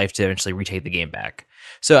had enough life to eventually retake the game back.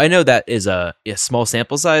 So I know that is a small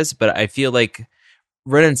sample size, but I feel like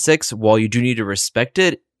Wrenn 6, while you do need to respect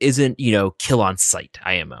it, isn't, kill on sight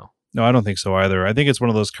IMO. No, I don't think so either. I think it's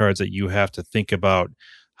one of those cards that you have to think about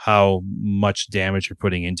how much damage you're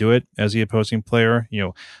putting into it as the opposing player.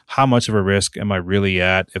 How much of a risk am I really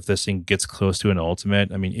at if this thing gets close to an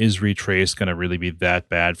ultimate? I mean, is Retrace going to really be that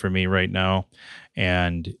bad for me right now?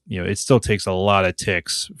 And, it still takes a lot of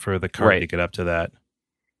ticks for the card to get up to that.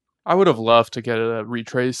 I would have loved to get a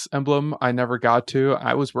Retrace emblem. I never got to.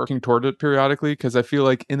 I was working toward it periodically because I feel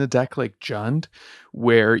like in a deck like Jund,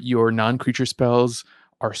 where your non-creature spells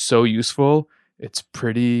are so useful, it's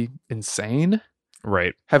pretty insane.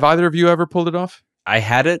 Right. Have either of you ever pulled it off? I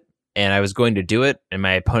had it, and I was going to do it, and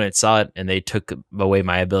my opponent saw it, and they took away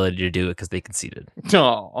my ability to do it because they conceded.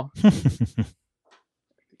 No.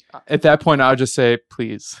 At that point, I would just say,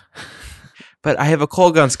 please. But I have a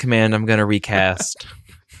Kolgon's command I'm going to recast.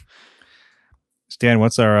 Stan,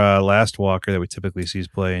 what's our last walker that we typically see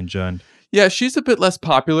play in Jund? Yeah, she's a bit less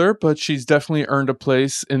popular, but she's definitely earned a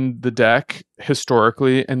place in the deck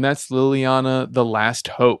historically, and that's Liliana the Last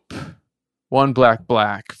Hope. 1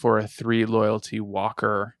 black for a 3 loyalty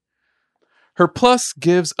walker. Her plus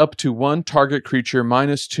gives up to 1 target creature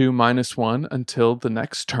 -2/-1 until the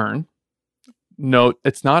next turn. Note,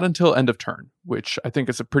 it's not until end of turn, which I think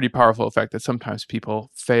is a pretty powerful effect that sometimes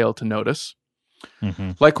people fail to notice.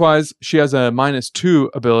 Mm-hmm. Likewise, she has a -2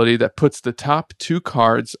 ability that puts the top 2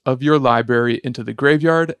 cards of your library into the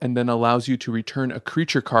graveyard and then allows you to return a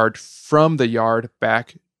creature card from the yard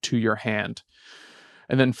back to your hand.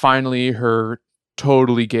 And then finally, her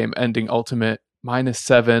totally game-ending ultimate,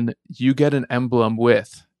 -7, you get an emblem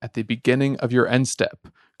with, at the beginning of your end step,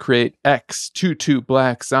 create X 2/2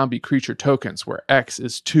 black zombie creature tokens, where X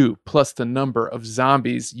is 2 plus the number of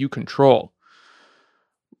zombies you control.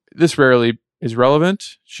 This rarely is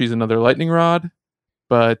relevant. She's another lightning rod,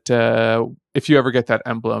 but if you ever get that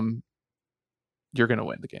emblem, you're going to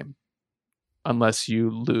win the game. Unless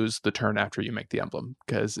you lose the turn after you make the emblem,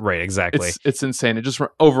 because Right, exactly. it's insane. It just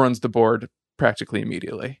overruns the board practically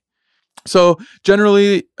immediately. So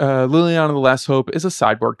generally, Liliana the Last Hope is a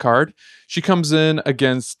sideboard card. She comes in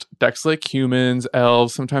against decks like humans,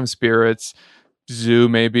 elves, sometimes spirits, zoo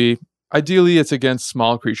maybe. Ideally, it's against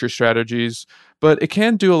small creature strategies, but it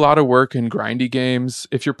can do a lot of work in grindy games.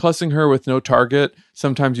 If you're plussing her with no target,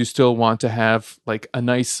 sometimes you still want to have like a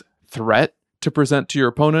nice threat to present to your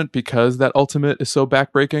opponent because that ultimate is so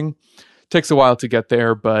backbreaking. Takes a while to get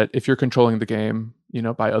there, but if you're controlling the game,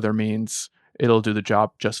 by other means, it'll do the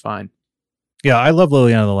job just fine. Yeah, I love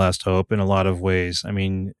Liliana the Last Hope in a lot of ways. I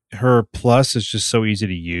mean, her plus is just so easy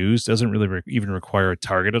to use, doesn't really even require a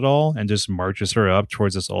target at all, and just marches her up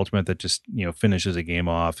towards this ultimate that just, finishes a game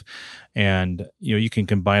off. And, you can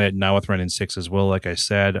combine it now with Ren and 6 as well, like I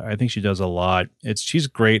said. I think she does a lot. She's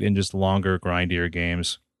great in just longer, grindier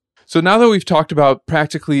games. So now that we've talked about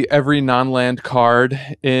practically every non-land card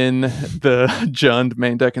in the Jund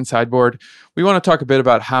main deck and sideboard, we want to talk a bit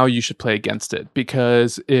about how you should play against it.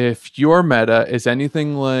 Because if your meta is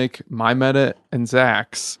anything like my meta and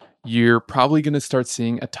Zach's, you're probably going to start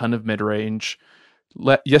seeing a ton of mid-range.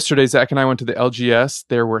 Yesterday, Zach and I went to the LGS.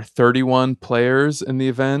 There were 31 players in the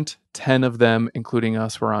event. 10 of them, including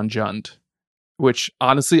us, were on Jund. Which,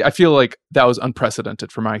 honestly, I feel like that was unprecedented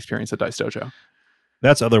from my experience at Dice Dojo.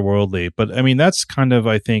 That's otherworldly, but I mean, that's kind of,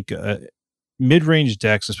 I think, mid-range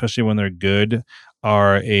decks, especially when they're good,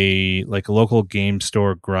 are a local game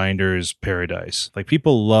store grinder's paradise. Like,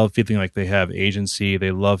 people love feeling like they have agency. They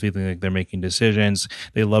love feeling like they're making decisions.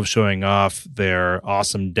 They love showing off their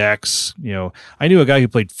awesome decks. I knew a guy who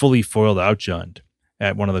played fully foiled out Jund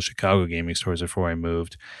at one of the Chicago gaming stores before I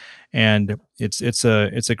moved. And it's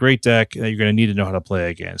a great deck that you're going to need to know how to play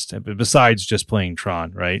against, besides just playing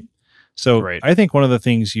Tron, right? So Right. I think one of the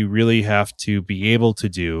things you really have to be able to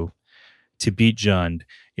do to beat Jund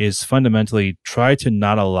is fundamentally try to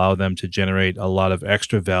not allow them to generate a lot of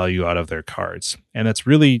extra value out of their cards. And that's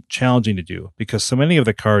really challenging to do because so many of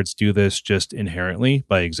the cards do this just inherently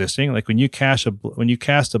by existing. Like when you cast a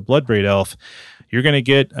Bloodbraid Elf, you're going to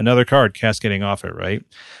get another card cascading off it, right?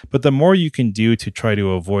 But the more you can do to try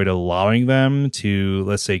to avoid allowing them to,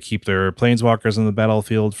 let's say, keep their planeswalkers on the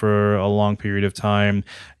battlefield for a long period of time,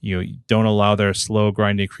 don't allow their slow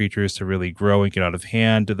grinding creatures to really grow and get out of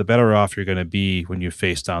hand, the better off you're going to be when you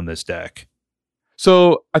face down this deck.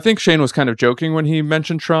 So I think Shane was kind of joking when he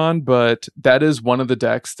mentioned Tron, but that is one of the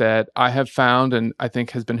decks that I have found and I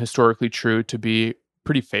think has been historically true to be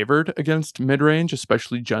pretty favored against mid-range,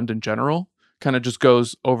 especially Jund in general. Kind of just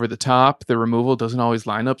goes over the top. The removal doesn't always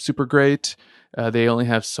line up super great. They only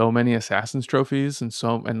have so many Assassin's trophies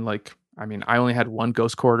I only had one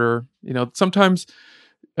Ghost Quarter. Sometimes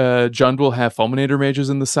Jund will have Fulminator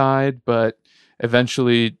mages in the side, but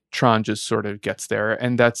eventually Tron just sort of gets there.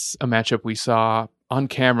 And that's a matchup we saw on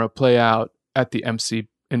camera play out at the MC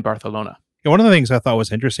in Barcelona. One of the things I thought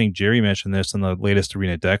was interesting, Jerry mentioned this in the latest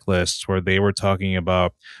Arena deck lists where they were talking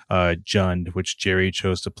about Jund, which Jerry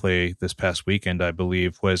chose to play this past weekend, I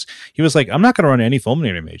believe, he was like, I'm not going to run any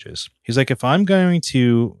Fulminator mages. He's like, if I'm going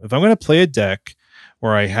to play a deck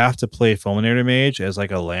where I have to play Fulminator Mage as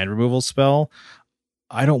like a land removal spell,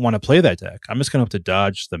 I don't want to play that deck. I'm just going to have to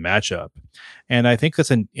dodge the matchup. And I think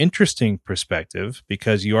that's an interesting perspective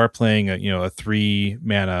because you are playing a 3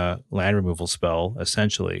 mana land removal spell,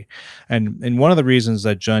 essentially. And one of the reasons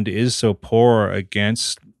that Jund is so poor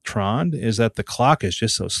against Tron is that the clock is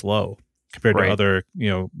just so slow. compared to Right. other,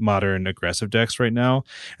 modern aggressive decks right now.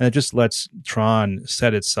 And it just lets Tron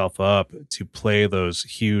set itself up to play those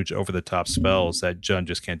huge over the top spells that Jund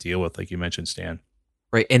just can't deal with, like you mentioned, Stan.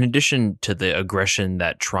 Right. In addition to the aggression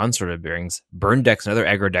that Tron sort of brings, burn decks and other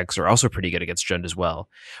aggro decks are also pretty good against Jund as well.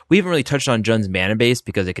 We haven't really touched on Jund's mana base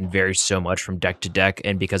because it can vary so much from deck to deck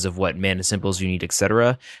and because of what mana symbols you need,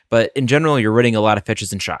 etc. But in general, you're running a lot of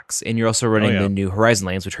fetches and shocks, and you're also running the new Horizon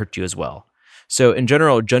lands, which hurt you as well. So in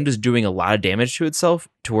general, Jund is doing a lot of damage to itself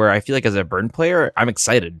to where I feel like as a burn player, I'm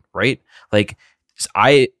excited, right? Like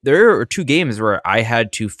there are 2 games where I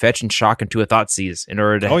had to fetch and shock into a Thoughtseize in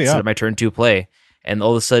order to set up my turn 2 play. And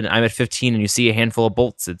all of a sudden, I'm at 15, and you see a handful of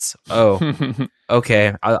bolts. It's,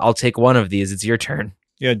 okay, I'll take one of these. It's your turn.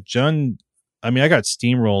 Yeah, Jund. I mean, I got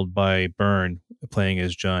steamrolled by Burn playing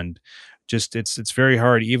as Jund. Just it's very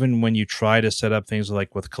hard, even when you try to set up things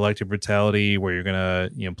like with Collective Brutality, where you're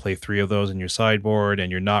gonna play 3 of those in your sideboard,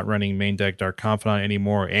 and you're not running main deck Dark Confidant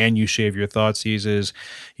anymore, and you shave your Thoughtseizes.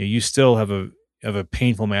 You still have a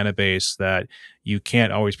painful mana base that you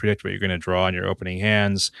can't always predict what you're going to draw in your opening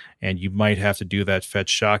hands, and you might have to do that fetch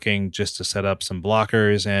shocking just to set up some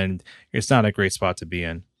blockers, and it's not a great spot to be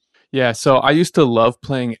in. Yeah, so I used to love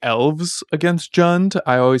playing elves against Jund.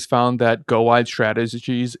 I always found that go wide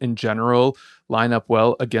strategies in general line up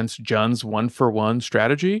well against Jund's 1-for-1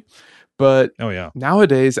 strategy. But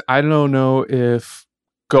nowadays, I don't know if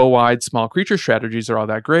go wide small creature strategies are all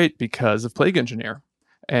that great because of Plague Engineer.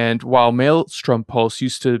 And while Maelstrom Pulse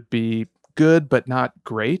used to be good but not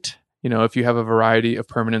great, if you have a variety of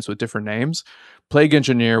permanents with different names, Plague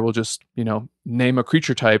Engineer will just, name a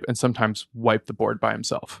creature type and sometimes wipe the board by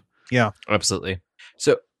himself. Yeah, absolutely.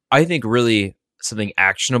 So I think really something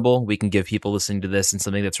actionable we can give people listening to this and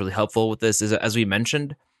something that's really helpful with this is, as we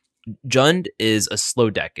mentioned, Jund is a slow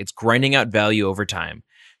deck. It's grinding out value over time.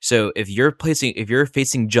 So if you're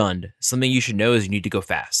facing Jund, something you should know is you need to go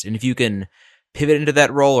fast. And if you can pivot into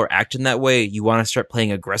that role or act in that way, you want to start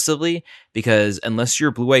playing aggressively, because unless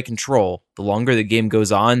you're blue-white control, the longer the game goes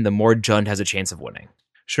on, the more Jund has a chance of winning.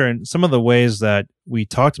 Sure, and some of the ways that we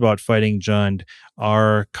talked about fighting Jund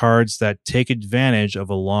are cards that take advantage of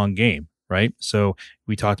a long game, right? So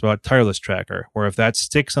we talked about Tireless Tracker, where if that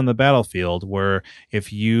sticks on the battlefield, where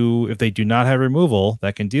if they do not have removal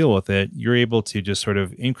that can deal with it, you're able to just sort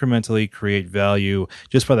of incrementally create value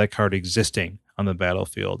just by that card existing on the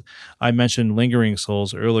battlefield. I mentioned Lingering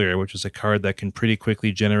Souls earlier, which is a card that can pretty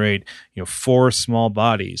quickly generate 4 small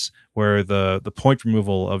bodies, where the point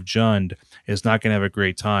removal of Jund is not going to have a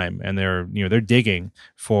great time, and they're digging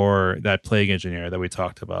for that Plague Engineer that we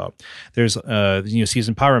talked about. There's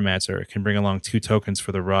Seasoned Pyromancer can bring along 2 tokens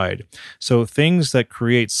for the ride. So things that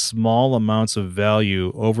create small amounts of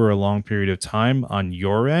value over a long period of time on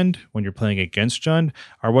your end when you're playing against Jund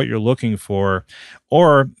are what you're looking for.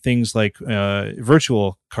 Or things like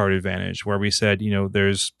virtual card advantage, where we said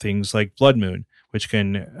there's things like Blood Moon, which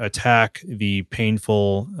can attack the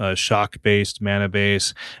painful shock-based mana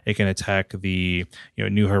base. It can attack the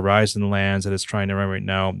New Horizon lands that it's trying to run right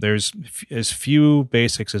now. There's as few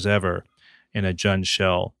basics as ever in a Jund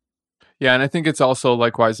shell. Yeah, and I think it's also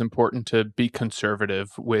likewise important to be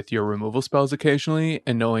conservative with your removal spells occasionally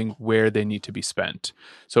and knowing where they need to be spent.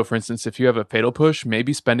 So for instance, if you have a Fatal Push,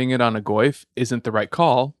 maybe spending it on a Goyf isn't the right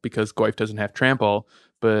call because Goyf doesn't have trample.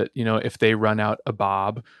 But, if they run out a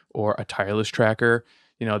Bob or a Tireless Tracker,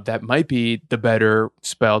 that might be the better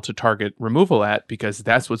spell to target removal at, because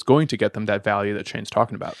that's what's going to get them that value that Shane's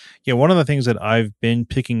talking about. Yeah, one of the things that I've been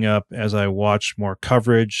picking up as I watch more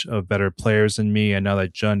coverage of better players than me, and now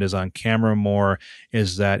that Jund is on camera more,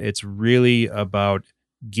 is that it's really about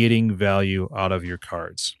getting value out of your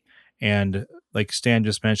cards. And like Stan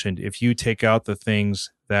just mentioned, if you take out the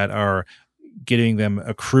things that are getting them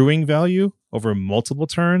accruing value over multiple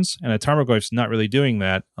turns, and a Tarmogoyf's not really doing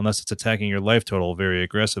that unless it's attacking your life total very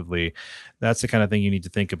aggressively. That's the kind of thing you need to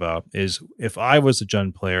think about, is if I was a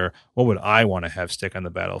Jund player, what would I want to have stick on the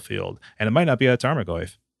battlefield? And it might not be a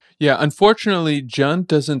Tarmogoyf. Yeah, unfortunately, Jund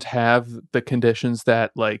doesn't have the conditions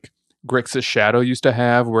that like Grixis Shadow used to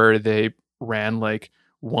have, where they ran like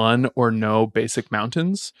 1 or no basic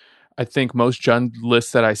mountains. I think most Jund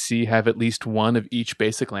lists that I see have at least 1 of each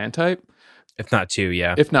basic land type. If not 2,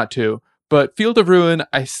 yeah. If not 2. But Field of Ruin,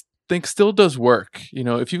 I think, still does work.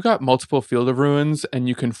 If you've got multiple Field of Ruins and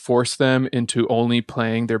you can force them into only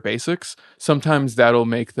playing their basics, sometimes that'll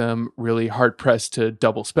make them really hard-pressed to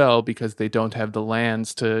double spell because they don't have the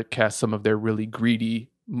lands to cast some of their really greedy,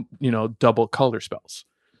 double color spells.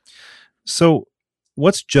 So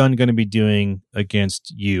what's Jund going to be doing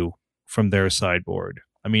against you from their sideboard?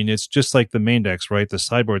 I mean, it's just like the main decks, right? The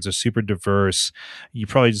sideboards are super diverse. You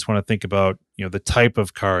probably just want to think about, the type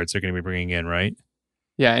of cards they're going to be bringing in, right?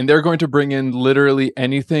 Yeah, and they're going to bring in literally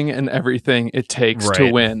anything and everything it takes to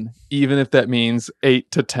Right. win, even if that means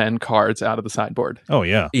 8 to 10 cards out of the sideboard. Oh,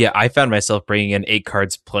 yeah. Yeah, I found myself bringing in 8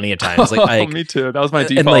 cards plenty of times. Me too. That was my And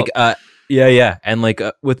default. yeah. And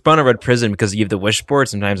with Brown and Red Prison, because you have the wish board,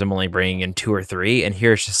 sometimes I'm only bringing in 2 or 3. And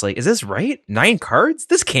here it's just like, is this right? 9 cards?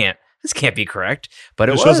 This can't be correct. But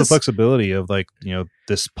it shows the was. flexibility of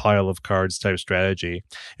this pile of cards type strategy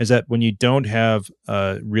is that when you don't have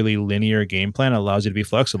a really linear game plan, it allows you to be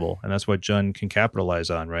flexible. And that's what Jund can capitalize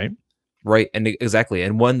on, right? Right, and exactly.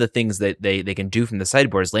 And one of the things that they can do from the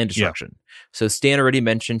sideboard is land destruction. So Stan already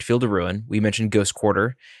mentioned Field of Ruin. We mentioned Ghost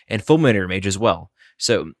Quarter and Fulminator Mage as well.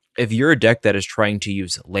 So if you're a deck that is trying to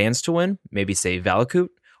use lands to win, maybe say Valakut,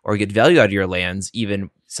 or get value out of your lands, even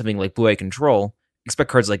something like Blue Eye Control,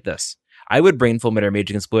 expect cards like this. I would bring Fulminator Mage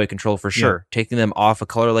against Blue Eye Control for sure. Taking them off a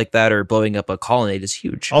color like that or blowing up a colonnade is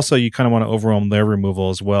huge. Also, you kind of want to overwhelm their removal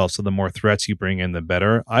as well. So the more threats you bring in, the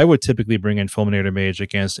better. I would typically bring in Fulminator Mage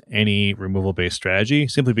against any removal-based strategy,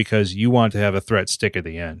 simply because you want to have a threat stick at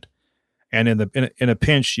the end. And in a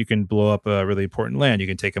pinch, you can blow up a really important land. You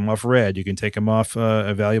can take them off red. You can take them off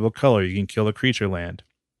a valuable color. You can kill a creature land.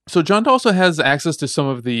 So Jund also has access to some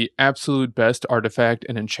of the absolute best artifact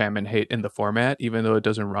and enchantment hate in the format, even though it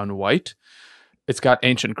doesn't run white. It's got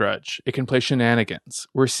Ancient Grudge. It can play Shenanigans.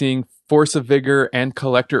 We're seeing Force of Vigor and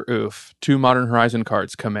Collector Oof, 2 Modern Horizon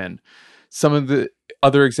cards, come in. Some of the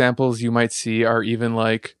other examples you might see are even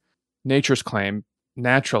like Nature's Claim,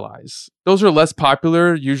 Naturalize. Those are less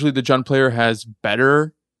popular. Usually the Jund player has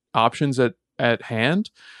better options at hand,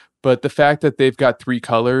 but the fact that they've got 3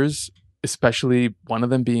 colors, especially one of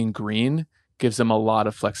them being green, gives them a lot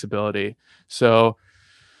of flexibility. So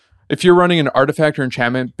if you're running an artifact or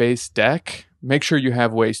enchantment based deck, make sure you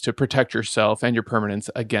have ways to protect yourself and your permanents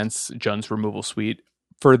against Jund's removal suite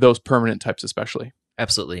for those permanent types especially.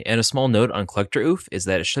 Absolutely. And a small note on Collector Oof is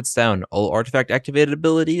that it shuts down all artifact activated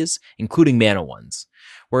abilities, including mana ones.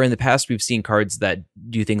 Where in the past we've seen cards that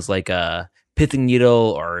do things like Pithing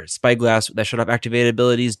Needle or Spyglass that shut off activated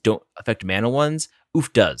abilities don't affect mana ones.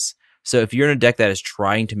 Oof does. So if you're in a deck that is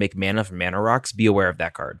trying to make mana from mana rocks, be aware of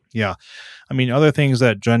that card. Yeah. I mean, other things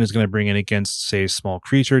that Jund is going to bring in against, say, small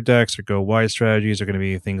creature decks or go wide strategies are going to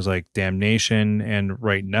be things like Damnation, and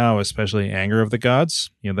right now, especially Anger of the Gods.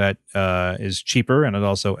 That is cheaper, and it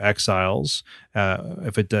also exiles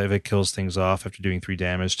if it kills things off after doing 3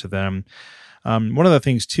 damage to them. One of the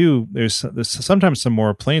things, too, there's sometimes some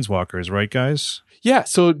more Planeswalkers, right, guys? Yeah,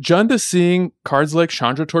 so Jund is seeing cards like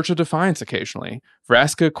Chandra Torch of Defiance occasionally.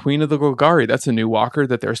 Vraska, Queen of the Golgari, that's a new walker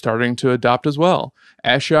that they're starting to adopt as well.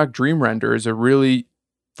 Ashiok Dreamrender is a really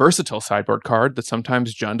versatile sideboard card that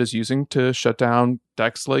sometimes Jund is using to shut down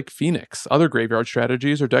decks like Phoenix, other graveyard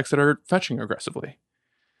strategies, or decks that are fetching aggressively.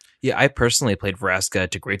 Yeah, I personally played Vraska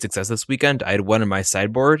to great success this weekend. I had one in my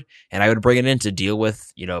sideboard, and I would bring it in to deal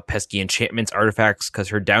with, pesky enchantments, artifacts, because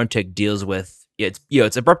her downtick deals with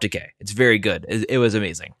it's Abrupt Decay. It's very good. It was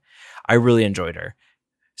amazing. I really enjoyed her.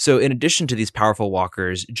 So in addition to these powerful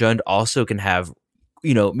walkers, Jund also can have,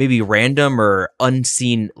 maybe random or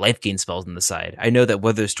unseen life gain spells on the side. I know that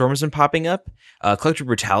Weather Storm has been popping up, Collective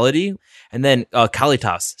Brutality, and then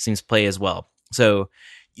Kalitas seems to play as well. So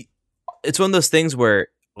it's one of those things where,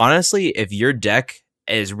 honestly, if your deck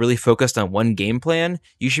is really focused on one game plan,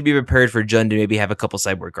 you should be prepared for Jund to maybe have a couple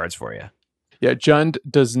sideboard cards for you. Yeah, Jund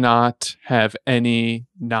does not have any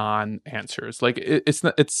non-answers. Like it's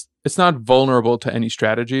not vulnerable to any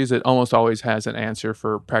strategies. It almost always has an answer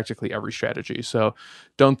for practically every strategy. So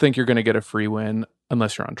don't think you're going to get a free win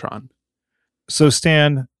unless you're on Tron. So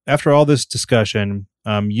Stan, after all this discussion,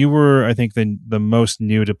 you were, I think, the most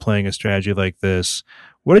new to playing a strategy like this.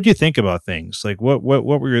 What did you think about things? Like what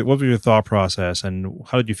was your thought process, and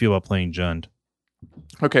how did you feel about playing Jund?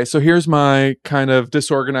 Okay, so here's my kind of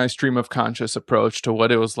disorganized stream of conscious approach to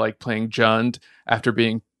what it was like playing Jund after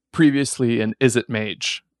being previously an Izzet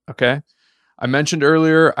mage. Okay, I mentioned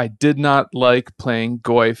earlier I did not like playing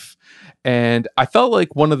Goyf, and I felt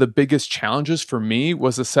like one of the biggest challenges for me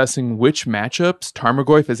was assessing which matchups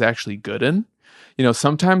Tarmogoyf is actually good in.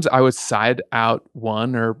 Sometimes I would side out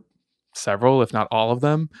one or several, if not all of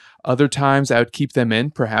them. Other times I would keep them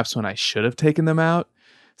in, perhaps when I should have taken them out.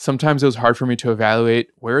 Sometimes it was hard for me to evaluate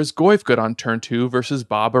where is Goyf good on turn 2 versus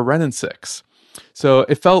Bob or Ren in 6. So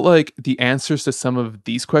it felt like the answers to some of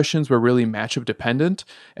these questions were really matchup dependent,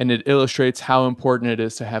 and it illustrates how important it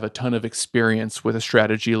is to have a ton of experience with a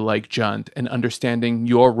strategy like Jund and understanding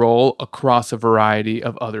your role across a variety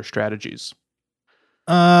of other strategies.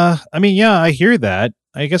 I hear that.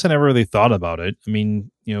 I guess I never really thought about it. I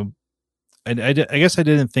mean, I guess I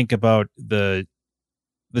didn't think about the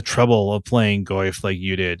trouble of playing Goyf like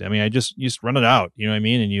you did. I mean, you just run it out, you know what I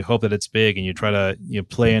mean? And you hope that it's big, and you try to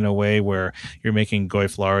play in a way where you're making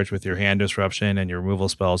Goyf large with your hand disruption and your removal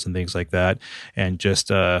spells and things like that, and just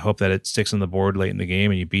hope that it sticks on the board late in the game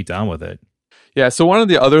and you beat down with it. Yeah, so one of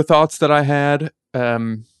the other thoughts that I had,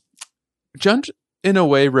 Jund in a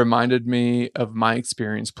way reminded me of my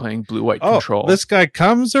experience playing blue-white control. This guy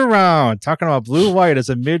comes around talking about blue-white as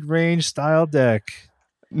a mid-range style deck.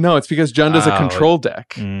 No, it's because Jund is a control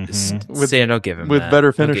deck. Stan, don't give him with that.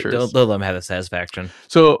 better finishers. Don't let him have the satisfaction.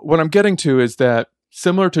 So what I'm getting to is that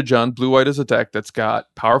similar to Jund, blue-white is a deck that's got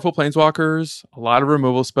powerful planeswalkers, a lot of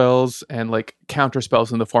removal spells, and like counter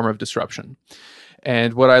spells in the form of disruption.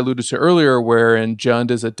 And what I alluded to earlier, wherein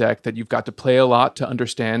Jund is a deck that you've got to play a lot to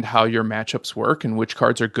understand how your matchups work and which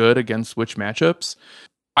cards are good against which matchups.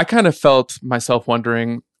 I kind of felt myself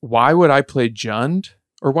wondering, why would I play Jund?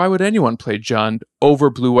 Or why would anyone play Jund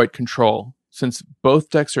over blue-white control? Since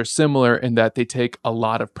both decks are similar in that they take a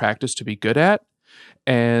lot of practice to be good at.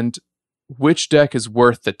 And which deck is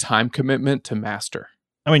worth the time commitment to master?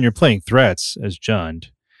 I mean, you're playing threats as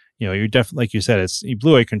Jund. You're definitely, like you said,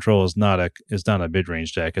 blue-white control is not a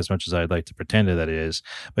mid-range deck as much as I'd like to pretend that it is.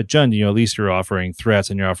 But Jund, at least you're offering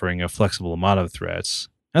threats and you're offering a flexible amount of threats.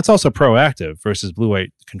 That's also proactive versus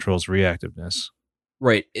blue-white control's reactiveness.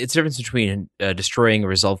 Right. It's the difference between destroying a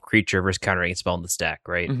resolved creature versus countering a spell in the stack,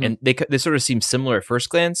 right? Mm-hmm. And they sort of seem similar at first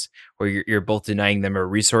glance, where you're both denying them a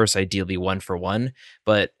resource, ideally 1-for-1,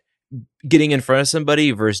 but getting in front of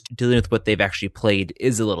somebody versus dealing with what they've actually played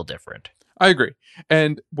is a little different. I agree.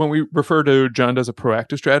 And when we refer to Jund as a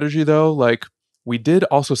proactive strategy, though, like we did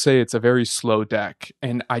also say it's a very slow deck.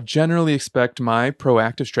 And I generally expect my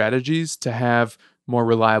proactive strategies to have more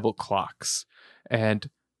reliable clocks. And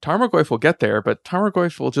Tarmogoyf will get there, but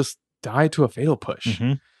Tarmogoyf will just die to a fatal push.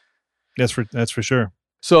 Mm-hmm. That's for sure.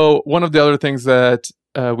 So one of the other things that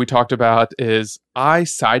we talked about is I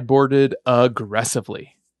sideboarded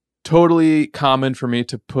aggressively. Totally common for me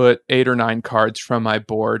to put 8 or 9 cards from my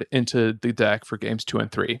board into the deck for games 2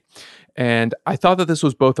 and 3. And I thought that this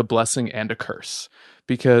was both a blessing and a curse,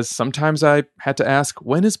 because sometimes I had to ask,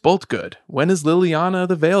 when is Bolt good? When is Liliana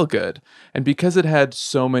the Veil good? And because it had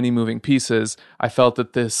so many moving pieces, I felt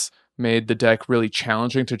that this made the deck really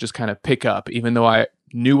challenging to just kind of pick up. Even though I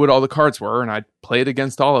knew what all the cards were and I'd played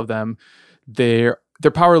against all of them, their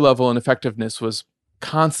power level and effectiveness was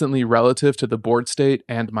constantly relative to the board state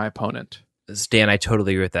and my opponent. Stan, I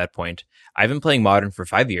totally agree with that point. I've been playing Modern for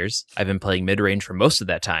 5 years. I've been playing mid-range for most of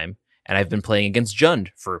that time. And I've been playing against Jund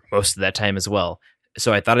for most of that time as well.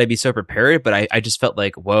 So I thought I'd be so prepared, but I just felt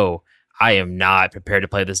like, whoa, I am not prepared to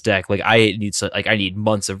play this deck. Like I need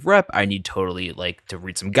months of rep. I need totally to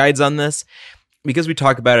read some guides on this. Because we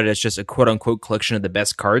talk about it as just a quote unquote collection of the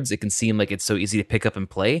best cards, it can seem like it's so easy to pick up and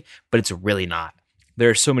play, but it's really not. There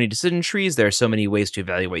are so many decision trees. There are so many ways to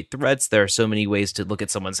evaluate threats. There are so many ways to look at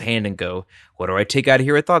someone's hand and go, what do I take out of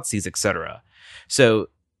here with Thoughtseize, etc. So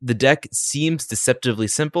the deck seems deceptively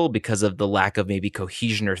simple because of the lack of maybe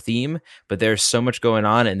cohesion or theme, but there's so much going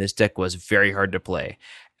on, and this deck was very hard to play.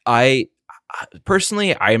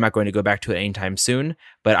 Personally, I am not going to go back to it anytime soon,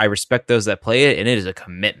 but I respect those that play it, and it is a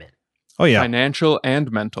commitment. Oh, yeah. Financial and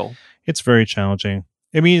mental. It's very challenging.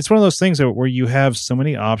 I mean, it's one of those things where you have so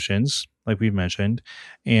many options, like we've mentioned,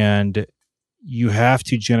 and you have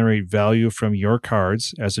to generate value from your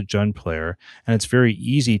cards as a Jund player, and it's very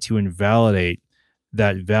easy to invalidate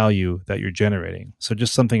that value that you're generating. So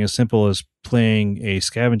just something as simple as playing a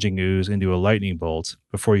Scavenging Ooze into a Lightning Bolt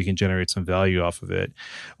before you can generate some value off of it,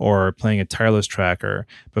 or playing a Tireless Tracker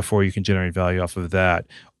before you can generate value off of that,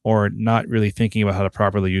 or not really thinking about how to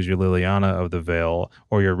properly use your Liliana of the Veil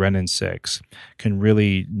or your Renin 6 can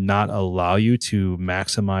really not allow you to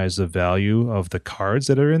maximize the value of the cards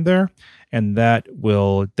that are in there, and that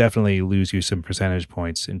will definitely lose you some percentage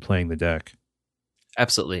points in playing the deck.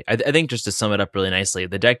 Absolutely. I think just to sum it up really nicely,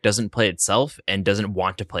 the deck doesn't play itself and doesn't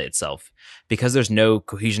want to play itself. Because there's no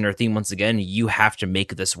cohesion or theme, once again, you have to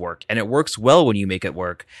make this work. And it works well when you make it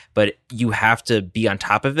work, but you have to be on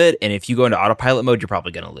top of it. And if you go into autopilot mode, you're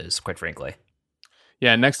probably going to lose, quite frankly.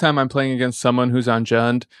 Yeah, next time I'm playing against someone who's on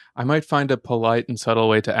Jund, I might find a polite and subtle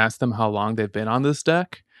way to ask them how long they've been on this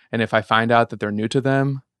deck. And if I find out that they're new to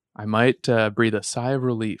them, I might breathe a sigh of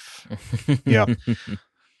relief. Yeah.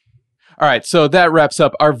 All right, so that wraps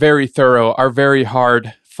up our very thorough, our very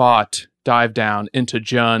hard-fought dive down into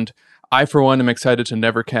Jund. I, for one, am excited to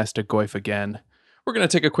never cast a Goyf again. We're going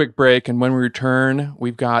to take a quick break, and when we return,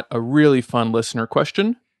 we've got a really fun listener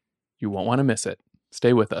question. You won't want to miss it.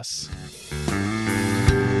 Stay with us.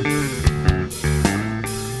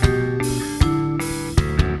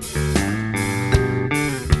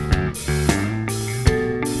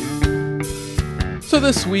 So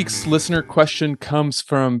this week's listener question comes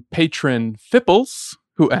from patron Fipples,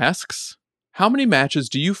 who asks, how many matches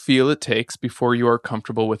do you feel it takes before you are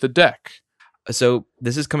comfortable with a deck? So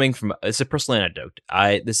this is coming from, it's a personal anecdote.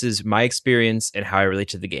 This is my experience and how I relate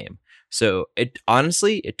to the game. So it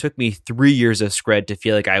took me 3 years of Scred to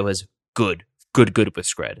feel like I was good with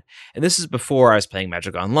Scred. And this is before I was playing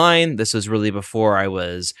Magic Online. This was really before I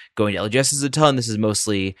was going to LGSs a ton. This is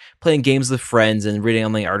mostly playing games with friends and reading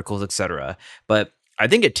online articles, etc. But I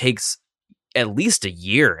think it takes at least a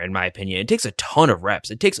year, in my opinion. It takes a ton of reps.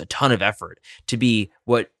 It takes a ton of effort to be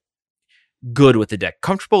good with the deck.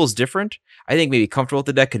 Comfortable is different. I think maybe comfortable with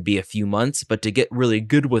the deck could be a few months, but to get really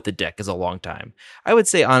good with the deck is a long time. I would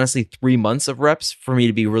say, honestly, 3 months of reps for me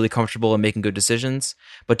to be really comfortable and making good decisions,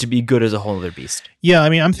 but to be good is a whole other beast. Yeah, I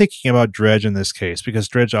mean, I'm thinking about Dredge in this case because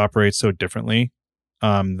Dredge operates so differently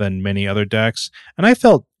than many other decks. And I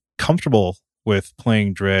felt comfortable with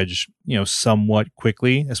playing Dredge, somewhat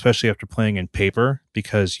quickly, especially after playing in paper,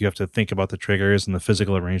 because you have to think about the triggers and the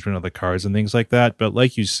physical arrangement of the cards and things like that. But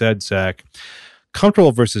like you said, Zach,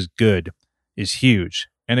 comfortable versus good is huge,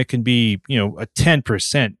 and it can be, a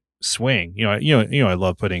 10% swing. I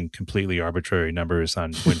love putting completely arbitrary numbers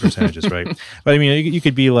on win percentages, right? But I mean, you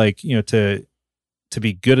could be like, to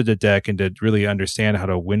be good at a deck and to really understand how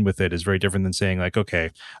to win with it is very different than saying like, okay,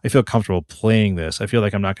 I feel comfortable playing this. I feel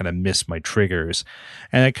like I'm not going to miss my triggers.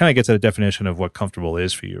 And it kind of gets at a definition of what comfortable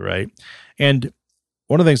is for you, right? And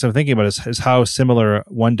one of the things I'm thinking about is how similar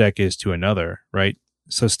one deck is to another, right?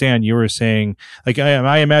 So Stan, you were saying, like,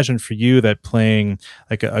 I imagine for you that playing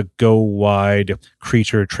like a go wide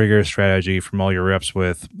creature trigger strategy from all your reps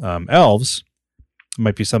with elves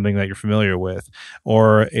might be something that you're familiar with,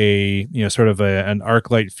 or a sort of an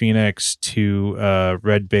Arclight Phoenix to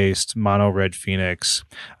red based mono red Phoenix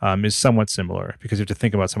is somewhat similar because you have to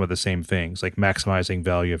think about some of the same things like maximizing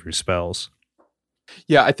value of your spells.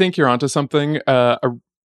 Yeah, I think you're onto something. An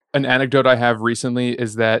anecdote I have recently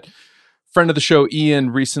is that friend of the show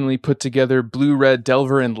Ian recently put together Blue Red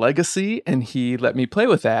Delver and Legacy, and he let me play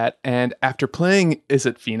with that. And after playing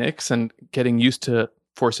Izzet Phoenix and getting used to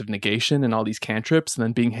Force of Negation and all these cantrips, and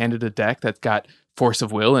then being handed a deck that's got Force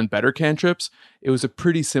of Will and better cantrips, it was a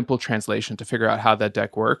pretty simple translation to figure out how that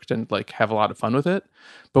deck worked and like have a lot of fun with it.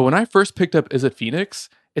 But when I first picked up Izzet Phoenix,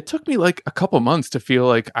 it took me like a couple months to feel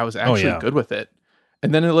like I was actually good with it.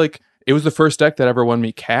 And then it was the first deck that ever won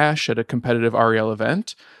me cash at a competitive REL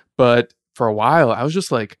event. But for a while, I was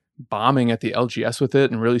just like bombing at the LGS with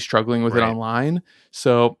it and really struggling with it online.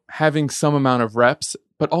 So having some amount of reps,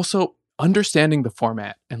 but also understanding the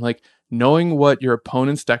format and like knowing what your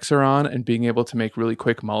opponent's decks are on and being able to make really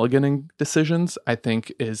quick mulliganing decisions, I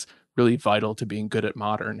think is really vital to being good at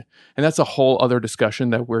Modern. And that's a whole other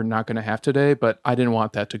discussion that we're not going to have today, but I didn't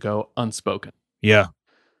want that to go unspoken. Yeah.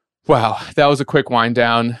 Wow, that was a quick wind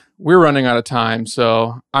down. We're running out of time,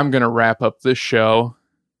 so I'm going to wrap up this show.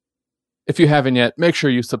 If you haven't yet, make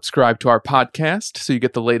sure you subscribe to our podcast so you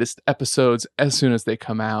get the latest episodes as soon as they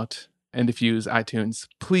come out. And if you use iTunes,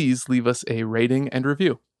 please leave us a rating and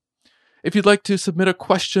review. If you'd like to submit a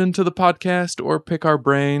question to the podcast or pick our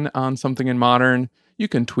brain on something in Modern, you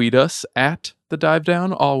can tweet us at The Dive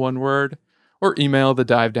Down, all one word, or email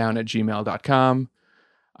thedivedown@gmail.com.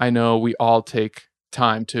 I know we all take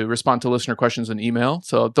time to respond to listener questions in email,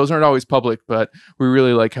 so those aren't always public, but we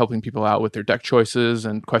really like helping people out with their deck choices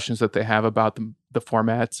and questions that they have about the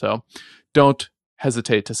format. So don't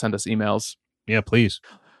hesitate to send us emails. Yeah, please.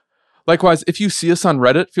 Likewise, if you see us on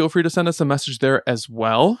Reddit, feel free to send us a message there as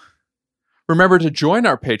well. Remember to join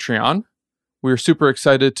our Patreon. We're super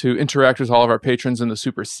excited to interact with all of our patrons in the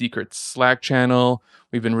super secret Slack channel.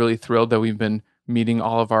 We've been really thrilled that we've been meeting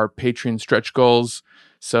all of our Patreon stretch goals.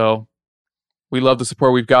 So we love the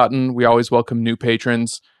support we've gotten. We always welcome new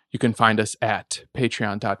patrons. You can find us at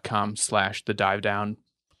patreon.com/thedivedown.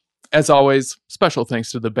 As always, special thanks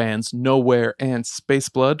to the bands Nowhere and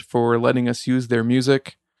Spaceblood for letting us use their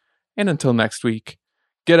music. And until next week,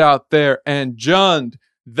 get out there and jund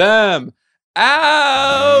them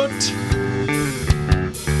out!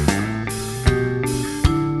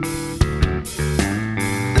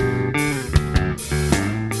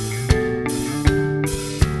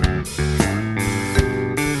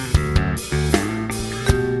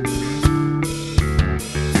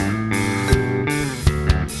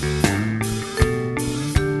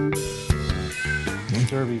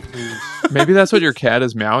 Maybe that's what your cat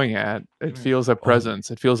is meowing at. It feels a presence.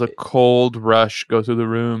 It feels a cold rush go through the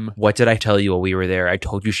room. What did I tell you while we were there? I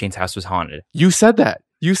told you Shane's house was haunted. You said that.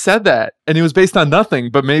 You said that, and it was based on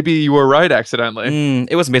nothing, but maybe you were right accidentally.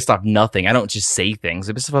 It wasn't based off nothing. I don't just say things.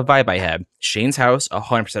 It was based off a vibe I had. Shane's house,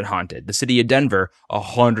 100% haunted. The city of Denver,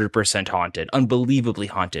 100% haunted. Unbelievably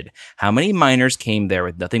haunted. How many miners came there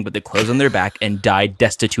with nothing but the clothes on their back and died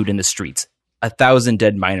destitute in the streets? 1,000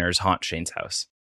 dead miners haunt Shane's house.